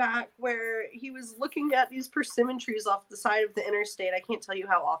months back where he was looking at these persimmon trees off the side of the interstate. I can't tell you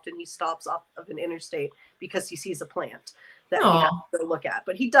how often he stops off of an interstate because he sees a plant that he has to look at.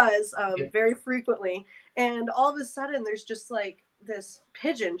 But he does very frequently. And all of a sudden there's just like this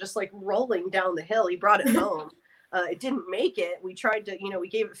pigeon just like rolling down the hill. He brought it home. It didn't make it. We tried to, you know, we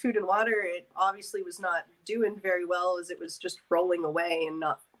gave it food and water. It obviously was not doing very well as it was just rolling away and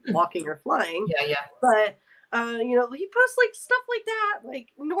not walking or flying. Yeah. But you know, he posts like stuff like that, like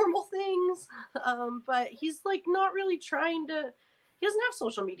normal things. But he's like not really trying to. He doesn't have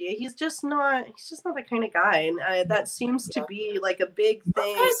social media. He's just not that kind of guy, and that seems to be like a big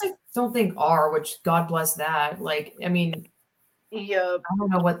thing. Guys, I don't think are, which God bless that. Like, I mean, yeah, I don't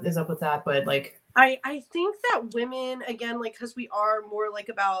know what is up with that, but like, I think that women, again, like because we are more like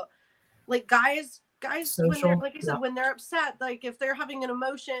about like guys social, when they're, like I said, when they're upset, like if they're having an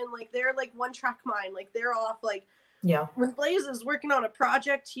emotion, like they're like one track mind, like they're off. Like when Blaze is working on a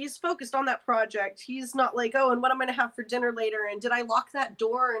project, he's focused on that project. He's not like, "Oh, and what I'm going to have for dinner later, and did I lock that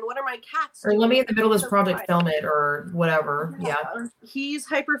door, and what are my cats or doing?" let me in the middle of this project film it or whatever. Yeah. He's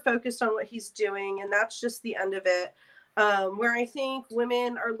hyper focused on what he's doing, and that's just the end of it. Where I think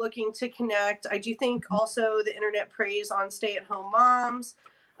women are looking to connect. I do think also the internet preys on stay-at-home moms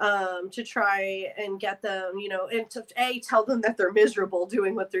to try and get them, you know, and to tell them that they're miserable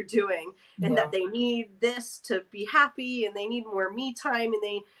doing what they're doing, and that they need this to be happy, and they need more me time, and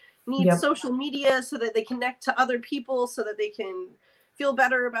they need social media so that they connect to other people, so that they can feel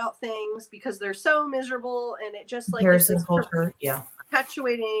better about things because they're so miserable. And it just like comparison culture,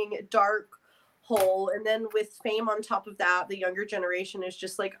 perpetuating dark hole. And then with fame on top of that, the younger generation is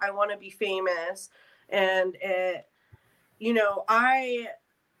just like, I want to be famous. And it, you know, I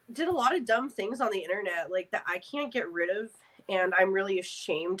did a lot of dumb things on the internet like that I can't get rid of, and I'm really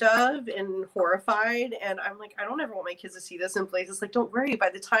ashamed of and horrified. And I'm like, I don't ever want my kids to see this in places. Like, don't worry, by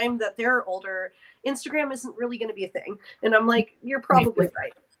the time that they're older, Instagram isn't really going to be a thing. And I'm like, you're probably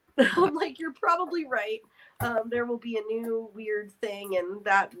right. I'm like, you're probably right. There will be a new weird thing, and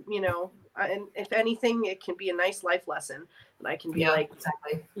that, you know, and if anything, it can be a nice life lesson. And I can be like,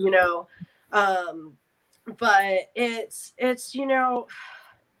 exactly, you know, but it's, you know,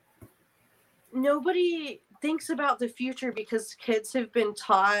 nobody thinks about the future because kids have been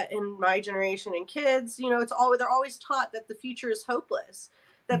taught in my generation, and kids, you know, they're always taught that the future is hopeless,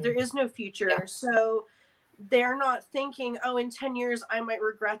 that there is no future. So they're not thinking, "Oh, in 10 years, I might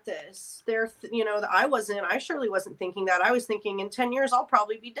regret this." You know, I surely wasn't thinking that. I was thinking in 10 years, I'll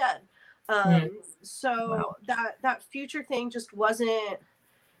probably be dead. So that future thing just wasn't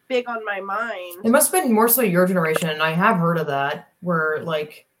big on my mind. It must have been more so your generation. And I have heard of that where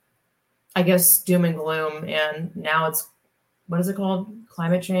like, I guess doom and gloom, and now it's, what is it called?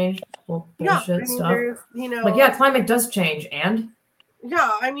 Climate change? Well, bullshit stuff. You know, like, climate does change, and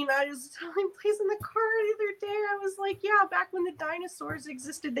I mean, I was telling Blaze in the car the other day, I was like, back when the dinosaurs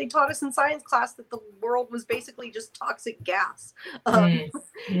existed, they taught us in science class that the world was basically just toxic gas. And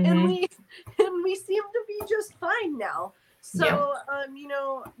we seem to be just fine now. So, you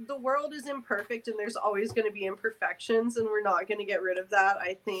know, the world is imperfect and there's always going to be imperfections, and we're not going to get rid of that.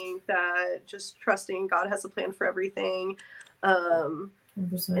 I think that just trusting God has a plan for everything, and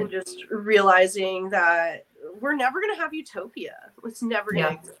just realizing that we're never going to have utopia. It's never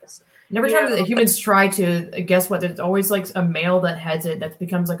going to exist. And every time that humans try to, guess what? There's always like a male that heads it that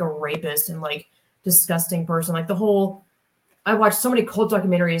becomes like a rapist and like disgusting person. Like the whole, I watched so many cult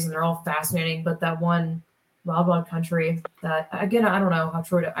documentaries and they're all fascinating, but that one Wild Wild Country that, again, I don't know how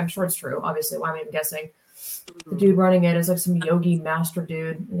true I'm sure it's true. Obviously, why am I even guessing? The dude running it is like some yogi master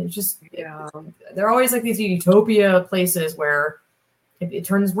dude. And it's just, they're always like these utopia places where it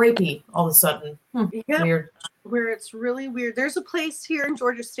turns rapey all of a sudden. Weird. Where it's really weird. There's a place here in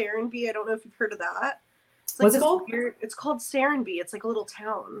Georgia, Serenbe. I don't know if you've heard of that. It's like What's it called? It's called Serenbe. It's like a little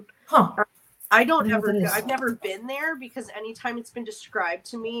town. Huh. I've never been there because anytime it's been described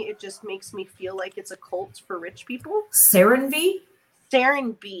to me, it just makes me feel like it's a cult for rich people. Serenbe?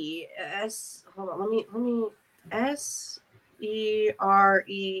 Serenbe. Hold on, let me Serenbe.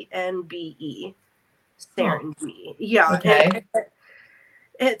 Serenbe. Yeah. Okay.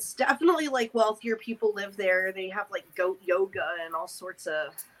 It's definitely like wealthier people live there. They have like goat yoga and all sorts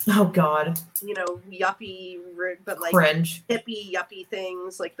of, oh God, you know, yuppie, but like cringe, hippie yuppie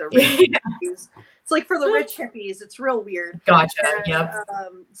things like the rich hippies. It's like for the rich hippies. It's real weird. Gotcha. And, Yep.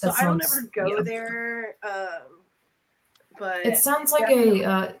 So I don't ever go there. But it sounds like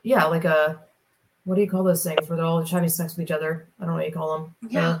like a, what do you call those things where they're all having sex with each other? I don't know what you call them.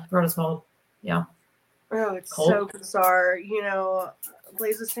 Yeah. What it's called. Yeah. Oh, it's so bizarre. You know,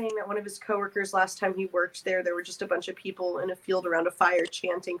 Blaze was saying that one of his coworkers last time he worked there were just a bunch of people in a field around a fire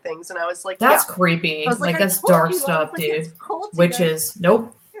chanting things, and I was like, "That's creepy. Like that's dark stuff, dude." Witches,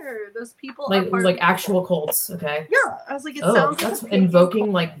 nope. Those people like actual cults. Okay. Yeah, I was like, it sounds that's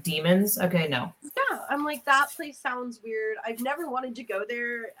invoking like demons. Okay, no. Yeah, I'm like, that place sounds weird. I've never wanted to go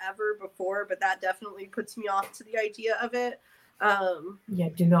there ever before, but that definitely puts me off to the idea of it. Yeah,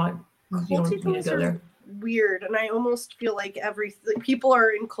 do not. You don't need to go there. Weird, and I almost feel like people are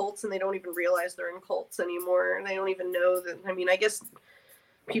in cults and they don't even realize they're in cults anymore, and they don't even know that. I mean, I guess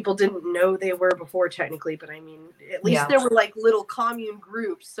people didn't know they were before technically, but I mean, at least there were like little commune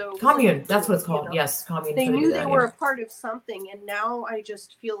groups. So commune, that's what it's called. You know? Yes, commune. They knew they were a part of something, and now I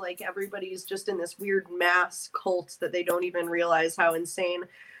just feel like everybody's just in this weird mass cult that they don't even realize how insane.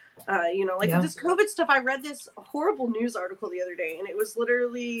 You know, like with this COVID stuff, I read this horrible news article the other day, and it was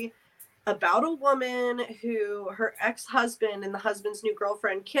literally about a woman who her ex-husband and the husband's new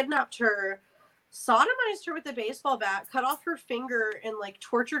girlfriend kidnapped her, sodomized her with a baseball bat, cut off her finger, and like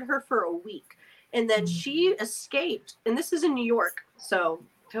tortured her for a week. And then she escaped, and this is in New York. So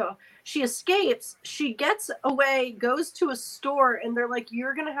she escapes, she gets away, goes to a store, and they're like,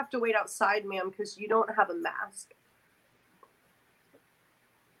 "You're gonna have to wait outside, ma'am, because you don't have a mask."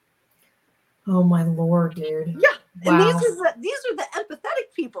 Oh my Lord, dude. Yeah. Wow. And these are the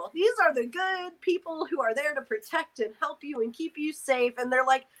empathetic people. These are the good people who are there to protect and help you and keep you safe. And they're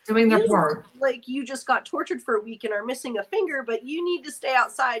like doing their part. Like, you just got tortured for a week and are missing a finger, but you need to stay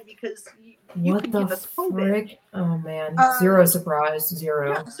outside because you can give us COVID. Oh man, zero surprise,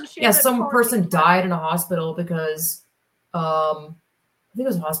 zero. Some person died in a hospital because I think it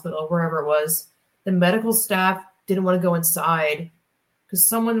was a hospital, wherever it was. The medical staff didn't want to go inside because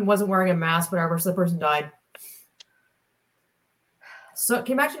someone wasn't wearing a mask, whatever, so the person died. So can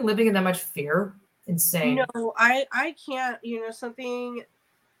you imagine living in that much fear? Insane. No, I can't. You know, something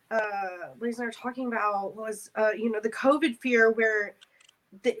Liz and I were talking about was, the COVID fear where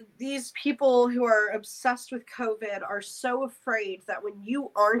these people who are obsessed with COVID are so afraid that when you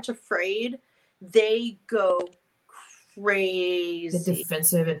aren't afraid, they go crazy. Get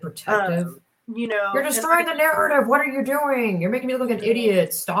defensive and protective. You're destroying the narrative. What are you doing? You're making me look like an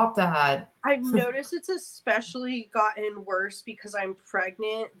idiot. Stop that. I've noticed it's especially gotten worse because I'm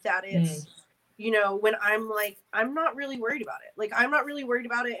pregnant, that it's, when I'm like, I'm not really worried about it. Like, I'm not really worried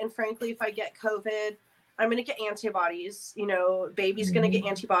about it. And frankly, if I get COVID, I'm going to get antibodies. Baby's going to get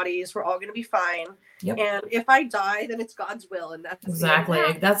antibodies. We're all going to be fine. Yep. And if I die, then it's God's will. And that's exactly.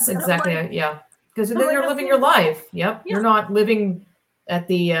 That's exactly it. Yeah. Because then you're living your life. Yep. Yeah. You're not living at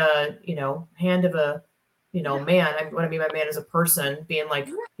the, hand of a, man. What I mean by man is a person being like,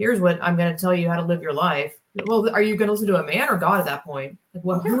 here's what I'm going to tell you how to live your life. Well, are you going to listen to a man or God at that point?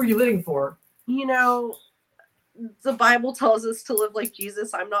 Like, who are you living for? The Bible tells us to live like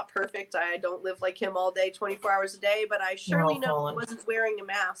Jesus. I'm not perfect. I don't live like him all day, 24 hours a day, but I surely know he wasn't wearing a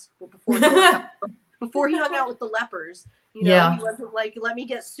mask before he hung out with the lepers. He wasn't like, let me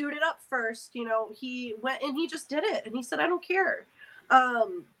get suited up first. He went and he just did it. And he said, I don't care.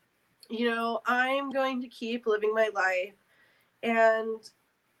 I'm going to keep living my life. And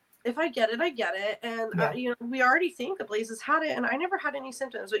if I get it, I get it. And, we already think that Blaze has had it, and I never had any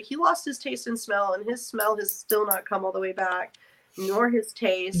symptoms, but he lost his taste and smell, and his smell has still not come all the way back, nor his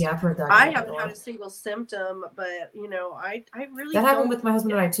taste. Yeah, I've heard that. I haven't had a single symptom, but, I really That happened with my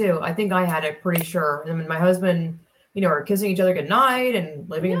husband and I, too. I think I had it, pretty sure. And my husband, are kissing each other goodnight and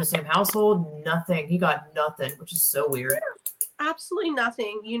living in the same household. Nothing. He got nothing, which is so weird. Absolutely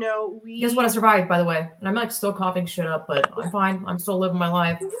nothing. Guess what? I survived, by the way. And I'm still coughing shit up, but I'm fine. I'm still living my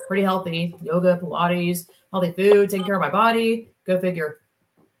life pretty healthy. Yoga, Pilates, healthy food, taking care of my body. Go figure.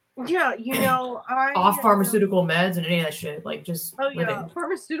 Yeah, I off pharmaceutical meds and any of that shit. Like just living.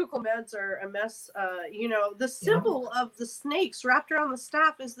 Pharmaceutical meds are a mess. The symbol of the snakes wrapped around the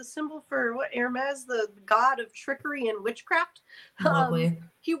staff is the symbol for what Hermes, the god of trickery and witchcraft. Lovely.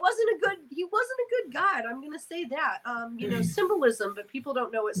 He wasn't a good god. I'm gonna say that. Symbolism, but people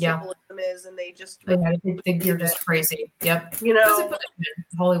don't know what symbolism is, and they just think you're just crazy. Yep.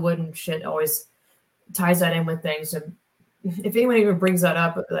 Hollywood and shit always ties that in with things. And if anyone even brings that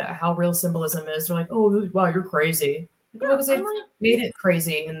up, how real symbolism is, they're like, "Oh, wow, you're crazy." Because they made it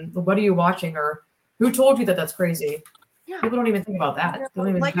crazy, and what are you watching, or who told you that that's crazy? Yeah. People don't even think about that. They don't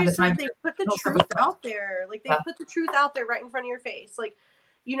even like I said, they put the truth out there. Like they put the truth out there right in front of your face. Like,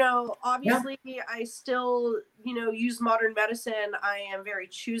 obviously I still, use modern medicine. I am very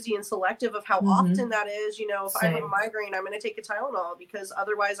choosy and selective of how often that is. If I have a migraine, I'm going to take a Tylenol because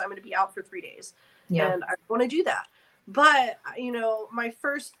otherwise I'm going to be out for 3 days. Yeah. And I want to do that. But, my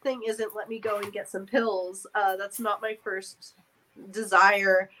first thing isn't let me go and get some pills. That's not my first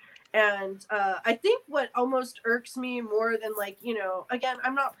desire. And I think what almost irks me more than again,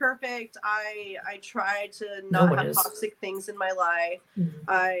 I'm not perfect. I try to not have toxic things in my life.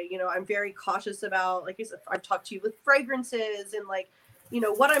 Mm-hmm. I'm very cautious about, like I said, I've talked to you with fragrances and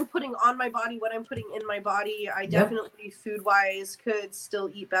what I'm putting on my body, what I'm putting in my body. I definitely food wise could still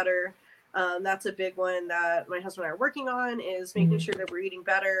eat better. That's a big one that my husband and I are working on, is making sure that we're eating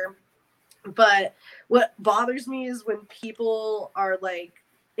better. But what bothers me is when people are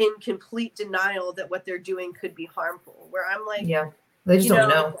in complete denial that what they're doing could be harmful, where I'm like, they just don't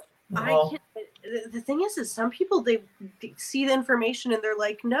know. The thing is some people, they see the information and they're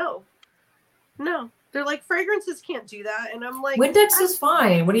like, no, they're like, fragrances can't do that. And I'm like, Windex is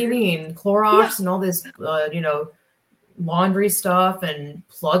fine. What do you mean? Clorox and all this, laundry stuff and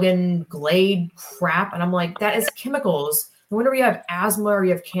plug-in Glade crap. And I'm like, that is chemicals. Whenever you have asthma or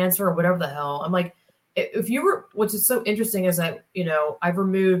you have cancer or whatever the hell, I'm like, what's so interesting is that, I've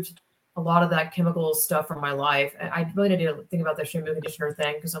removed a lot of that chemical stuff from my life. And I really need to think about the shampoo conditioner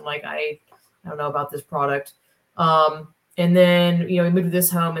thing, because I'm like, I don't know about this product. And then, we moved to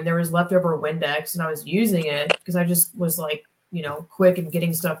this home and there was leftover Windex and I was using it because I just was like, quick and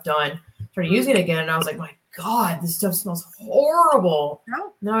getting stuff done. Started using it again and I was like, my God, this stuff smells horrible.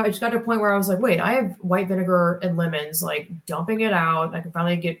 No, I just got to a point where I was like, wait, I have white vinegar and lemons, dumping it out. I can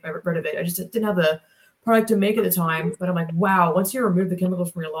finally get rid of it. I just didn't have the product to make at the time. But I'm like, wow, once you remove the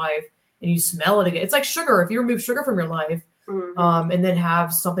chemicals from your life and you smell it again, it's like sugar. If you remove sugar from your life and then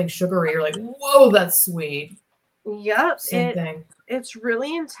have something sugary, you're like, whoa, that's sweet. Yep. Same thing. It's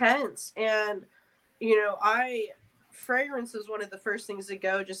really intense. And, fragrance is one of the first things to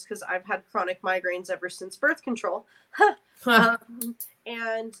go, just because I've had chronic migraines ever since birth control.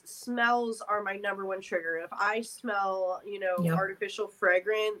 And smells are my number one trigger. If I smell, artificial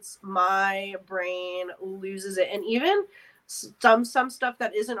fragrance, my brain loses it. And even some stuff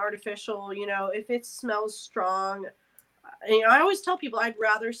that isn't artificial, if it smells strong, I always tell people I'd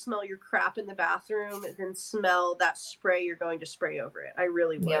rather smell your crap in the bathroom than smell that spray you're going to spray over it. I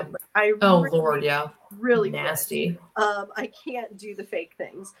really would. Yeah. Really nasty. I can't do the fake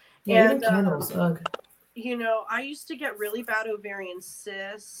things. Yeah, and candles. I used to get really bad ovarian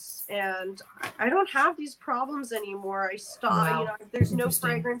cysts, and I don't have these problems anymore. I stopped. Wow. There's no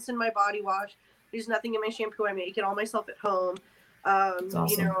fragrance in my body wash. There's nothing in my shampoo. I make it all myself at home.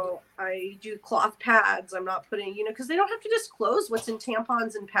 Awesome. I do cloth pads. I'm not putting, because they don't have to disclose what's in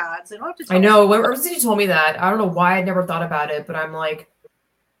tampons and pads. They don't have to tell I know. Ever since you told me that, I don't know why I never thought about it, but I'm like,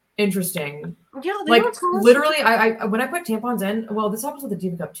 interesting. Yeah, they don't tell us. Literally, I when I put tampons in, well, this happens with the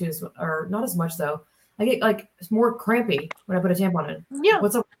Diva Cup too, or not as much though. I get it's more crampy when I put a tampon in. Yeah.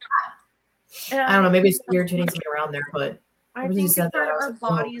 What's up with that? I don't know. Maybe it's irritating something around there, but I think our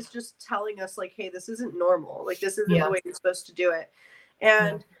body is just telling us hey, this isn't normal. This isn't the way you're supposed to do it.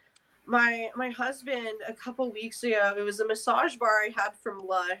 And my husband, a couple weeks ago, it was a massage bar I had from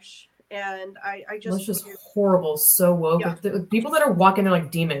Lush. And I just... Lush is horrible. So woke. Yeah. The people that are walking there like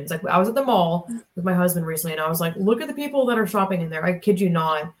demons. I was at the mall with my husband recently and I was like, look at the people that are shopping in there. I kid you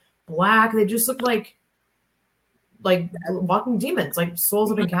not. Black. They just look like like walking demons, like souls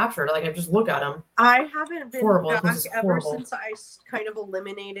have been captured. Like I just look at them. I haven't been Horrible. back This is ever horrible. since I kind of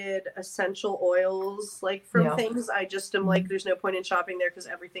eliminated essential oils like from Yeah. things. I just am like, there's no point in shopping there because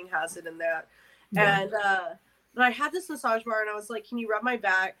everything has it in that. Yeah. And but I had this massage bar and I was like, can you rub my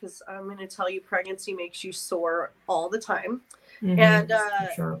back? Because I'm going to tell you, pregnancy makes you sore all the time. Mhm. And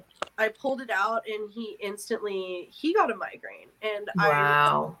Sure. I pulled it out and he got a migraine. And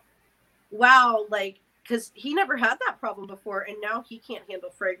Wow. like, because he never had that problem before, and now he can't handle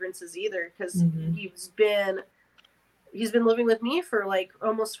fragrances either because Mhm. he's been living with me for like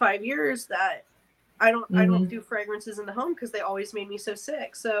almost 5 years that I don't do fragrances in the home because they always made me so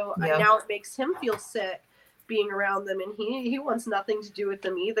sick. So Yeah. now it makes him feel sick being around them, and he wants nothing to do with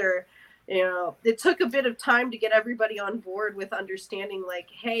them either. You know, it took a bit of time to get everybody on board with understanding, like,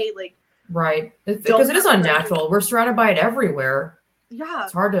 hey, like, Right. Because it is unnatural. We're surrounded by it everywhere. yeah,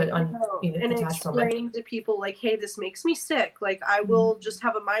 It's hard to and detach from it. explaining to people like, hey, this makes me sick. Like, I will just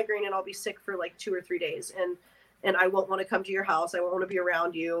have a migraine and I'll be sick for like 2 or 3 days, and I won't want to come to your house. I won't want to be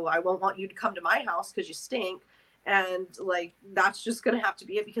around you. I won't want you to come to my house because you stink. And like, that's just gonna have to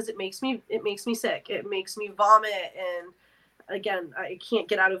be it because it makes me sick. It makes me vomit, and again, I can't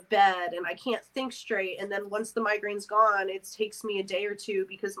get out of bed and I can't think straight. And then once the migraine's gone, it takes me a day or two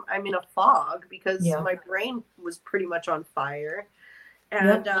because I'm in a fog because my brain was pretty much on fire.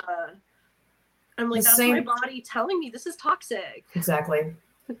 And I'm like, that's my body telling me this is toxic. Exactly.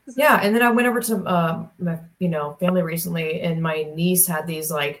 Yeah. And then I went over to my, family recently, and my niece had these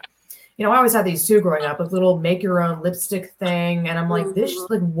like, I always had these too growing up, like little make your own lipstick thing. And I'm like,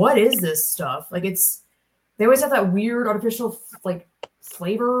 what is this stuff? Like they always have that weird artificial like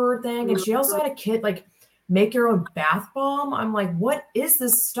flavor thing. And she also had a kit like make your own bath bomb. I'm like, what is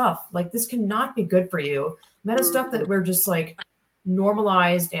this stuff? Like, this cannot be good for you. That is stuff that we're just like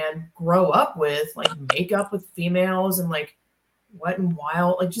normalized and grow up with, like makeup with females and like Wet and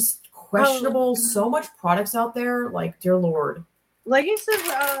Wild, like just questionable. So much products out there. Like, dear Lord. Like I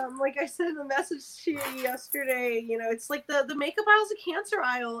said in the message to you yesterday, it's like the makeup aisle is a cancer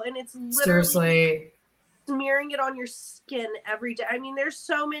aisle, and it's literally seriously smearing it on your skin every day. I mean, there's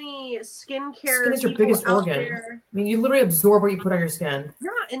so many skincare. Skin is your biggest organ. There. I mean, you literally absorb what you put on your skin. Yeah,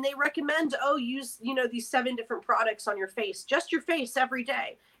 and they recommend, use, these 7 different products on your face, just your face every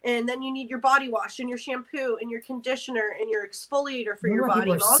day. And then you need your body wash and your shampoo and your conditioner and your exfoliator for your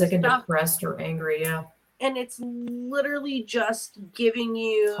body. People are sick and depressed or angry, yeah. And it's literally just giving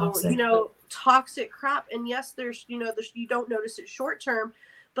you, toxic, toxic crap. And yes, there's you don't notice it short term,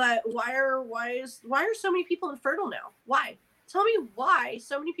 but why are so many people infertile now? Why? Tell me why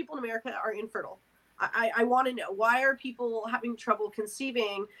so many people in America are infertile. I want to know, why are people having trouble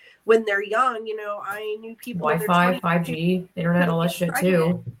conceiving when they're young? I knew people Wi-Fi, 5G, internet, all that shit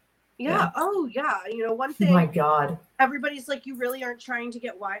too. Yeah. Oh yeah. One thing. Oh my God. Everybody's like, you really aren't trying to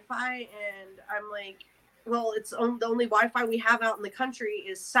get Wi-Fi, and I'm like, well, it's the only Wi-Fi we have out in the country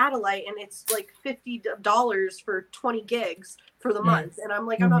is satellite, and it's like $50 for 20 gigs for the month. And I'm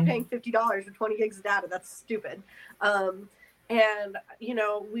like, I'm not paying $50 for 20 gigs of data. That's stupid. And,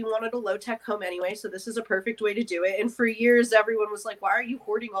 we wanted a low-tech home anyway, so this is a perfect way to do it. And for years, everyone was like, why are you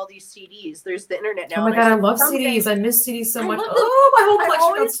hoarding all these CDs? There's the internet now. Oh my God, I love CDs. I miss CDs so much. Oh, my whole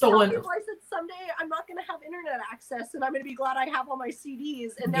collection got stolen. I said, someday I'm not going to have internet access, and I'm going to be glad I have all my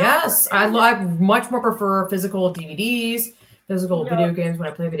CDs. And now yes, I much more prefer physical DVDs, physical video games when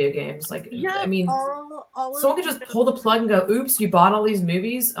I play video games. Like, I mean, all someone could just pull the plug and go, oops, you bought all these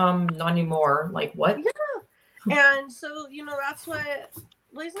movies? Not anymore. Like, what? Yeah. And so, that's what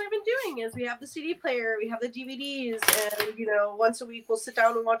Blaze and I have been doing is we have the CD player, we have the DVDs, and, once a week we'll sit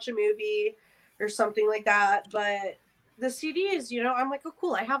down and watch a movie or something like that. But the CDs, I'm like, oh,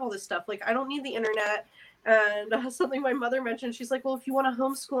 cool, I have all this stuff. Like, I don't need the internet. And something my mother mentioned, she's like, well, if you want to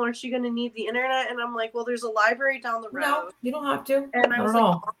homeschool, aren't you going to need the internet? And I'm like, well, there's a library down the road. No, you don't have to. And I was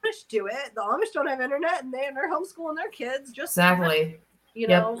like, the Amish do it. The Amish don't have internet, and they're homeschooling their kids. Just exactly.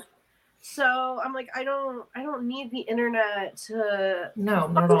 Know. So I'm like, I don't need the internet to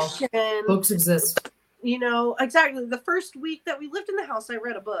not at all. Books exist. Exactly. The first week that we lived in the house, I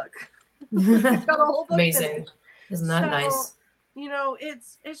read a book. Got a whole book. Amazing. Isn't that nice?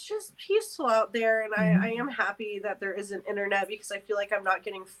 It's just peaceful out there, and I am happy that there isn't internet because I feel like I'm not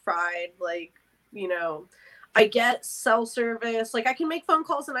getting fried. Like, I get cell service. Like, I can make phone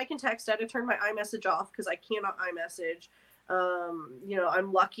calls and I can text. I had to turn my iMessage off because I cannot iMessage.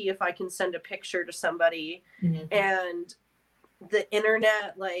 I'm lucky if I can send a picture to somebody, and the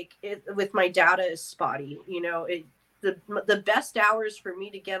internet, like with my data is spotty. The best hours for me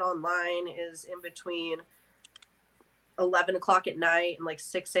to get online is in between 11 o'clock at night and like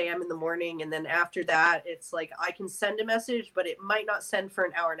 6 a.m. in the morning. And then after that, it's like I can send a message, but it might not send for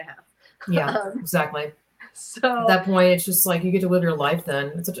an hour and a half. Yeah, exactly. So at that point, it's just like you get to live your life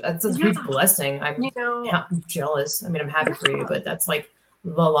then. It's a huge blessing. I'm jealous. I mean, I'm happy for you, but that's like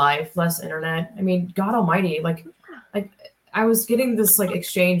the life, less internet. I mean, God almighty, like I was getting this like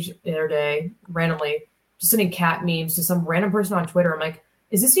exchange the other day randomly, just sending cat memes to some random person on Twitter. I'm like,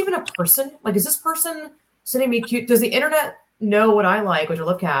 is this even a person? Like, is this person sending me cute? Does the internet know what I like, which I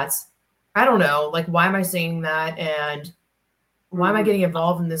love cats? I don't know. Like, why am I saying that? And why am I getting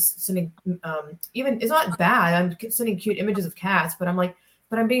involved in this sending, even, it's not bad. I'm sending cute images of cats, but I'm like,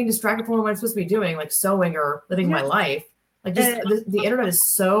 but I'm being distracted from what I'm supposed to be doing, like sewing or living my life. Like just the internet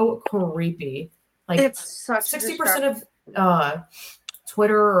is so creepy. Like it's such 60% of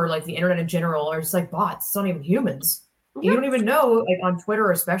Twitter or like the internet in general are just like bots. It's not even humans. You don't even know, like on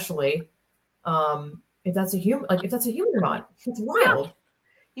Twitter especially, if that's a human, like if that's a human or not. It's wild. Yeah.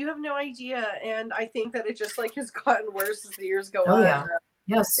 You have no idea, and I think that it just like has gotten worse as the years go on. Oh yeah,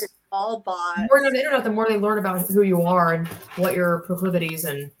 yes. It's all bots. The more on the internet, the more they learn about who you are and what your proclivities,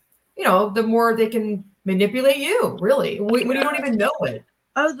 and the more they can manipulate you. Really, when you don't even know it.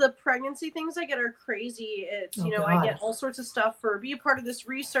 Oh, the pregnancy things I get are crazy. It's I get all sorts of stuff for be a part of this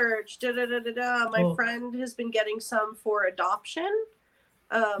research. My friend has been getting some for adoption.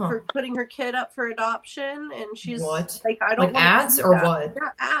 For putting her kid up for adoption, and she's like, I don't like ads or what?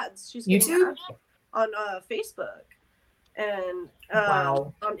 Yeah, ads. She's YouTube ads on Facebook and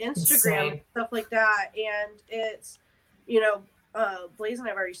wow. on Instagram and stuff like that. And it's Blaze and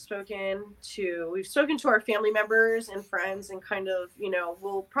I've already spoken to our family members and friends, and kind of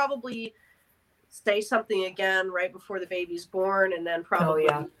we'll probably say something again right before the baby's born, and then probably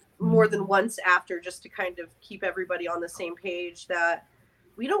more than once after, just to kind of keep everybody on the same page that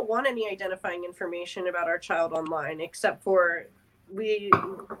we don't want any identifying information about our child online, except for the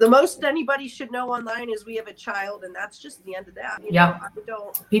most anybody should know online is we have a child, and that's just the end of that.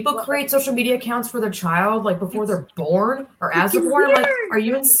 People create social media accounts for their child like before they're born or as they're born. I'm like, are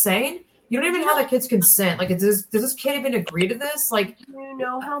you insane? You don't even have the kid's consent. Like, does this kid even agree to this? Like, you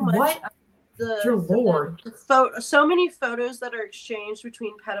know how much what? Dear Lord. So many photos that are exchanged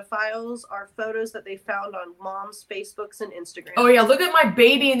between pedophiles are photos that they found on mom's Facebooks and Instagram. Oh yeah, look at my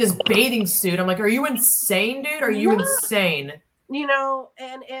baby in this bathing suit. I'm like, are you insane, dude? Are you insane?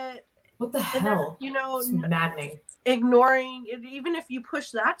 And it. What the hell? It's maddening. Ignoring it, even if you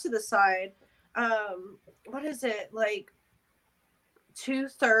push that to the side, what is it like?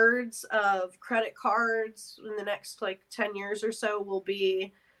 2/3 of credit cards in the next like 10 years or so will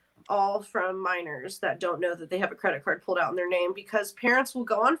be all from minors that don't know that they have a credit card pulled out in their name, because parents will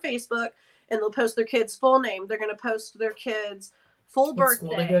go on Facebook and they'll post their kid's full name. They're going to post their kid's full birthday.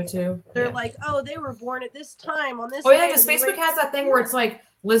 School they go to. They're like, oh, they were born at this time on this. Oh yeah, because Facebook has that thing where it's like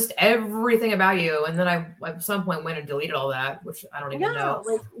list everything about you, and then I at some point went and deleted all that, which I don't even know.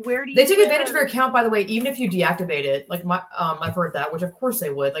 Like, where do you? They take advantage of your account, by the way, even if you deactivate it. Like I've heard that, which of course they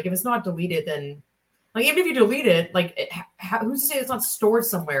would. Like if it's not deleted, then. Like, even if you delete it, like, who's to say it's not stored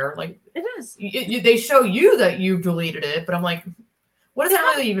somewhere? Like, it is. They show you that you deleted it, but I'm like, what does that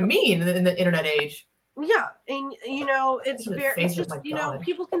really even mean in the internet age? Yeah, and it's very. It's just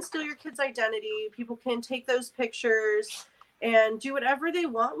people can steal your kid's identity. People can take those pictures and do whatever they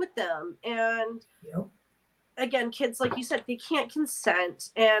want with them. And again, kids, like you said, they can't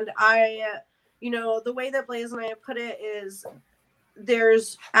consent. And the way that Blaze and I have put it is,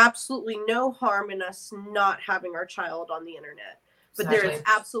 there's absolutely no harm in us not having our child on the internet, but there is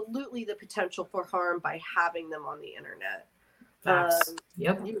absolutely the potential for harm by having them on the internet. There's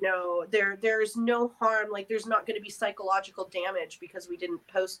no harm. Like, there's not going to be psychological damage because we didn't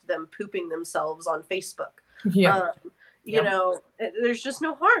post them pooping themselves on Facebook. There's just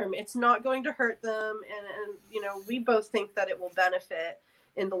no harm. It's not going to hurt them. And we both think that it will benefit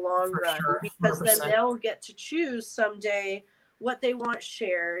in the long run, because 100%. Then they'll get to choose someday what they want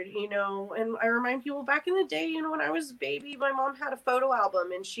shared, and I remind people back in the day, when I was a baby, my mom had a photo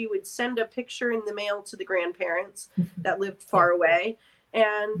album, and she would send a picture in the mail to the grandparents that lived far away,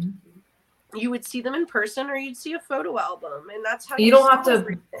 and you would see them in person, or you'd see a photo album, and that's how you don't have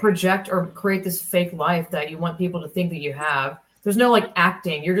to project or create this fake life that you want people to think that you have. There's no like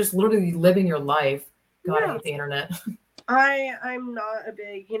acting. You're just literally living your life. God, I hate the internet. I'm not a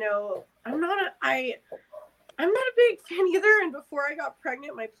big, I'm not a big fan either. And before I got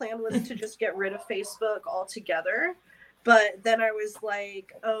pregnant, my plan was to just get rid of Facebook altogether. But then I was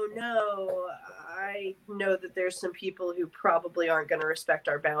like, oh no, I know that there's some people who probably aren't going to respect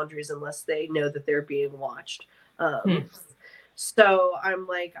our boundaries unless they know that they're being watched. So I'm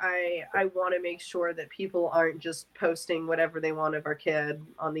like, I want to make sure that people aren't just posting whatever they want of our kid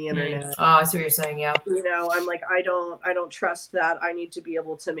on the internet. Oh, I see what you're saying. Yeah. You know, I'm like, I don't trust that. I need to be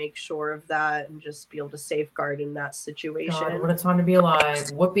able to make sure of that and just be able to safeguard in that situation. God, what a time to be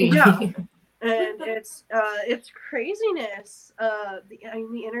alive. Whoopee. Yeah. And it's craziness.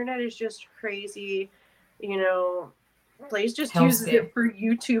 The internet is just crazy. You know, Blaze just uses it for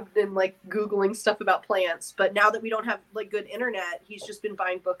YouTube and like Googling stuff about plants. But now that we don't have like good internet, he's just been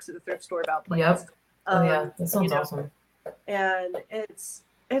buying books at the thrift store about plants. Yep. Oh yeah, that sounds awesome. And it's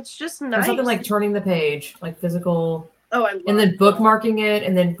just nice. There's something like turning the page, like physical. Oh, I love and then bookmarking it,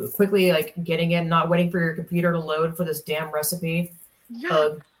 and then quickly like getting it, not waiting for your computer to load for this damn recipe. Yeah.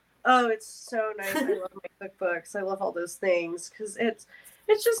 Oh, it's so nice. I love my cookbooks. I love all those things because it's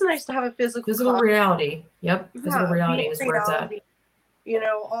just nice to have a physical reality. Yep. Physical reality is where it's at. You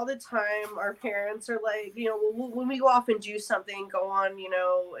know, all the time our parents are like, you know, when we go off and do something, go on, you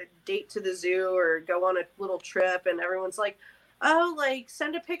know, a date to the zoo or go on a little trip, and everyone's like, oh, like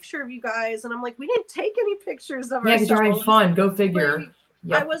send a picture of you guys. And I'm like, we didn't take any pictures of ourselves. Yeah, because you're having fun. Go figure. Like,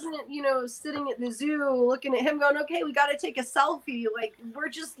 yep. I wasn't, you know, sitting at the zoo looking at him going, okay, we got to take a selfie. Like, we're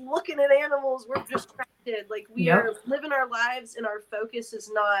just looking at animals. We're distracted. Like, we are living our lives, and our focus is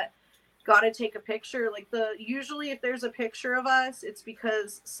not got to take a picture. Like, usually if there's a picture of us, it's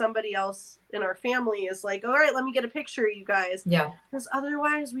because somebody else in our family is like, all right, let me get a picture of you guys. Yeah. Because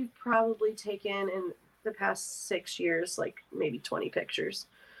otherwise we've probably taken in the past 6 years, like maybe 20 pictures.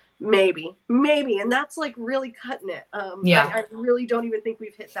 Maybe, and that's like really cutting it. I really don't even think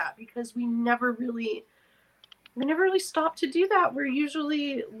we've hit that because we never really stop to do that. We're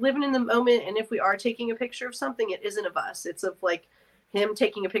usually living in the moment, and if we are taking a picture of something, it isn't of us. It's of like him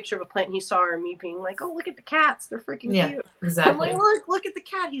taking a picture of a plant he saw, or me being like, "Oh, look at the cats! They're freaking cute." Exactly. I'm like, look at the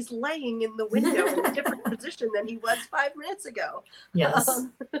cat! He's laying in the window in a different position than he was 5 minutes ago. Yes.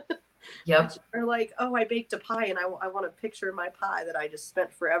 Yep. Or like, oh, I baked a pie and I want a picture of my pie that I just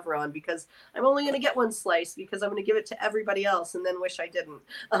spent forever on because I'm only going to get one slice because I'm going to give it to everybody else and then wish I didn't.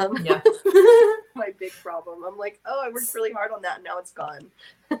 My big problem. I'm like, oh, I worked really hard on that and now it's gone.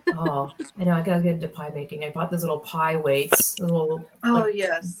 Oh, I know. I got to get into pie making. I bought those little pie weights, little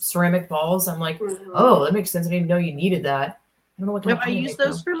ceramic balls. I'm like, oh, that makes sense. I didn't even know you needed that. I don't know what kind of pie I use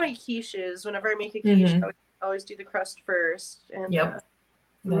those for my quiches. Whenever I make a quiche, I always do the crust first. And,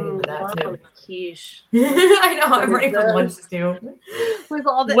 that too. Quiche. I know. I'm ready for lunch too. With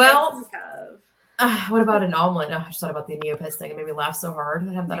all the what about an omelet? Oh, I just thought about the Neopets thing. It made me laugh so hard.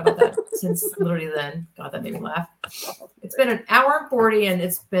 I haven't thought about that since literally then. God, that made me laugh. It's been an hour and 40, and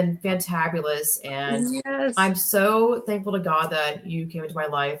it's been fantabulous. And I'm so thankful to God that you came into my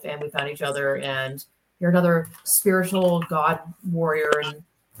life and we found each other. And you're another spiritual God warrior, and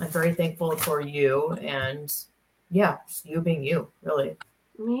I'm very thankful for you. And yeah, just you being you, really.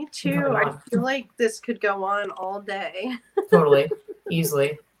 Me too. I feel like this could go on all day. Totally.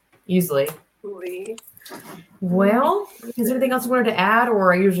 Easily. Well, is there anything else you wanted to add?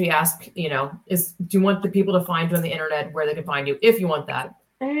 Or I usually ask, do you want the people to find you on the internet where they can find you if you want that?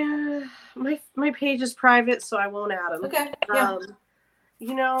 My page is private, so I won't add them. Okay. Yeah.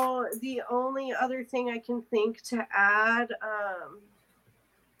 The only other thing I can think to add,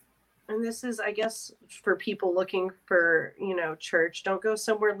 and this is, I guess, for people looking for, church, don't go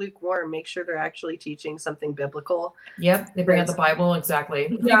somewhere lukewarm. Make sure they're actually teaching something biblical. Yep. They bring out the Bible. Exactly.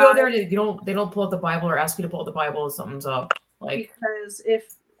 If you go there, they don't pull out the Bible or ask you to pull out the Bible, something's up. Because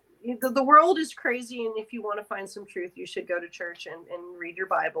if the world is crazy, and if you want to find some truth, you should go to church and read your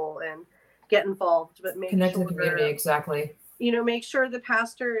Bible and get involved, but connect to the community. Exactly. Make sure the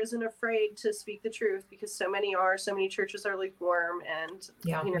pastor isn't afraid to speak the truth, because so many churches are lukewarm, and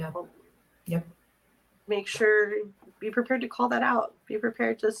Yep. Make sure, be prepared to call that out. Be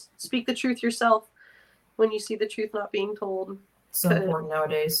prepared to speak the truth yourself when you see the truth not being told. So important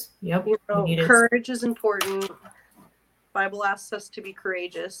nowadays. Yep. Courage is important. Bible asks us to be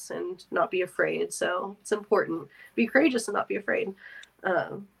courageous and not be afraid. So it's important. Be courageous and not be afraid.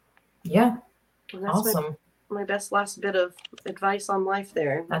 Yeah. Awesome. My best last bit of advice on life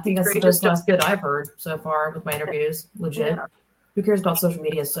there. I think that's the best last bit I've heard so far with my interviews. Legit. Yeah. Who cares about social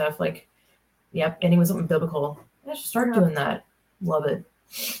media stuff? Ending with something biblical. I should start doing that. Love it.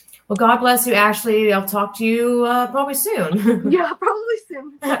 Well, God bless you, Ashley. I'll talk to you probably soon. Yeah, probably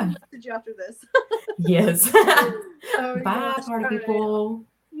soon. I'll message you after this. Yes. Bye, party people.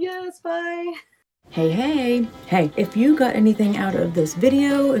 Yes, bye. Hey, if you got anything out of this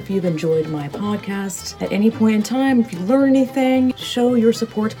video, if you've enjoyed my podcast at any point in time, if you learn anything, show your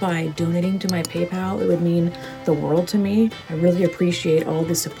support by donating to my PayPal. It would mean the world to me. I really appreciate all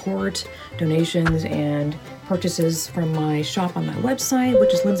the support, donations, and purchases from my shop on my website,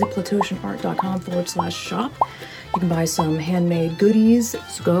 which is lindsayplatoshinart.com/shop. You can buy some handmade goodies.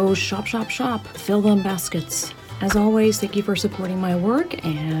 So go shop, fill them baskets. As always, thank you for supporting my work,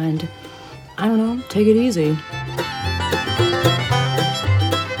 and I don't know, take it easy.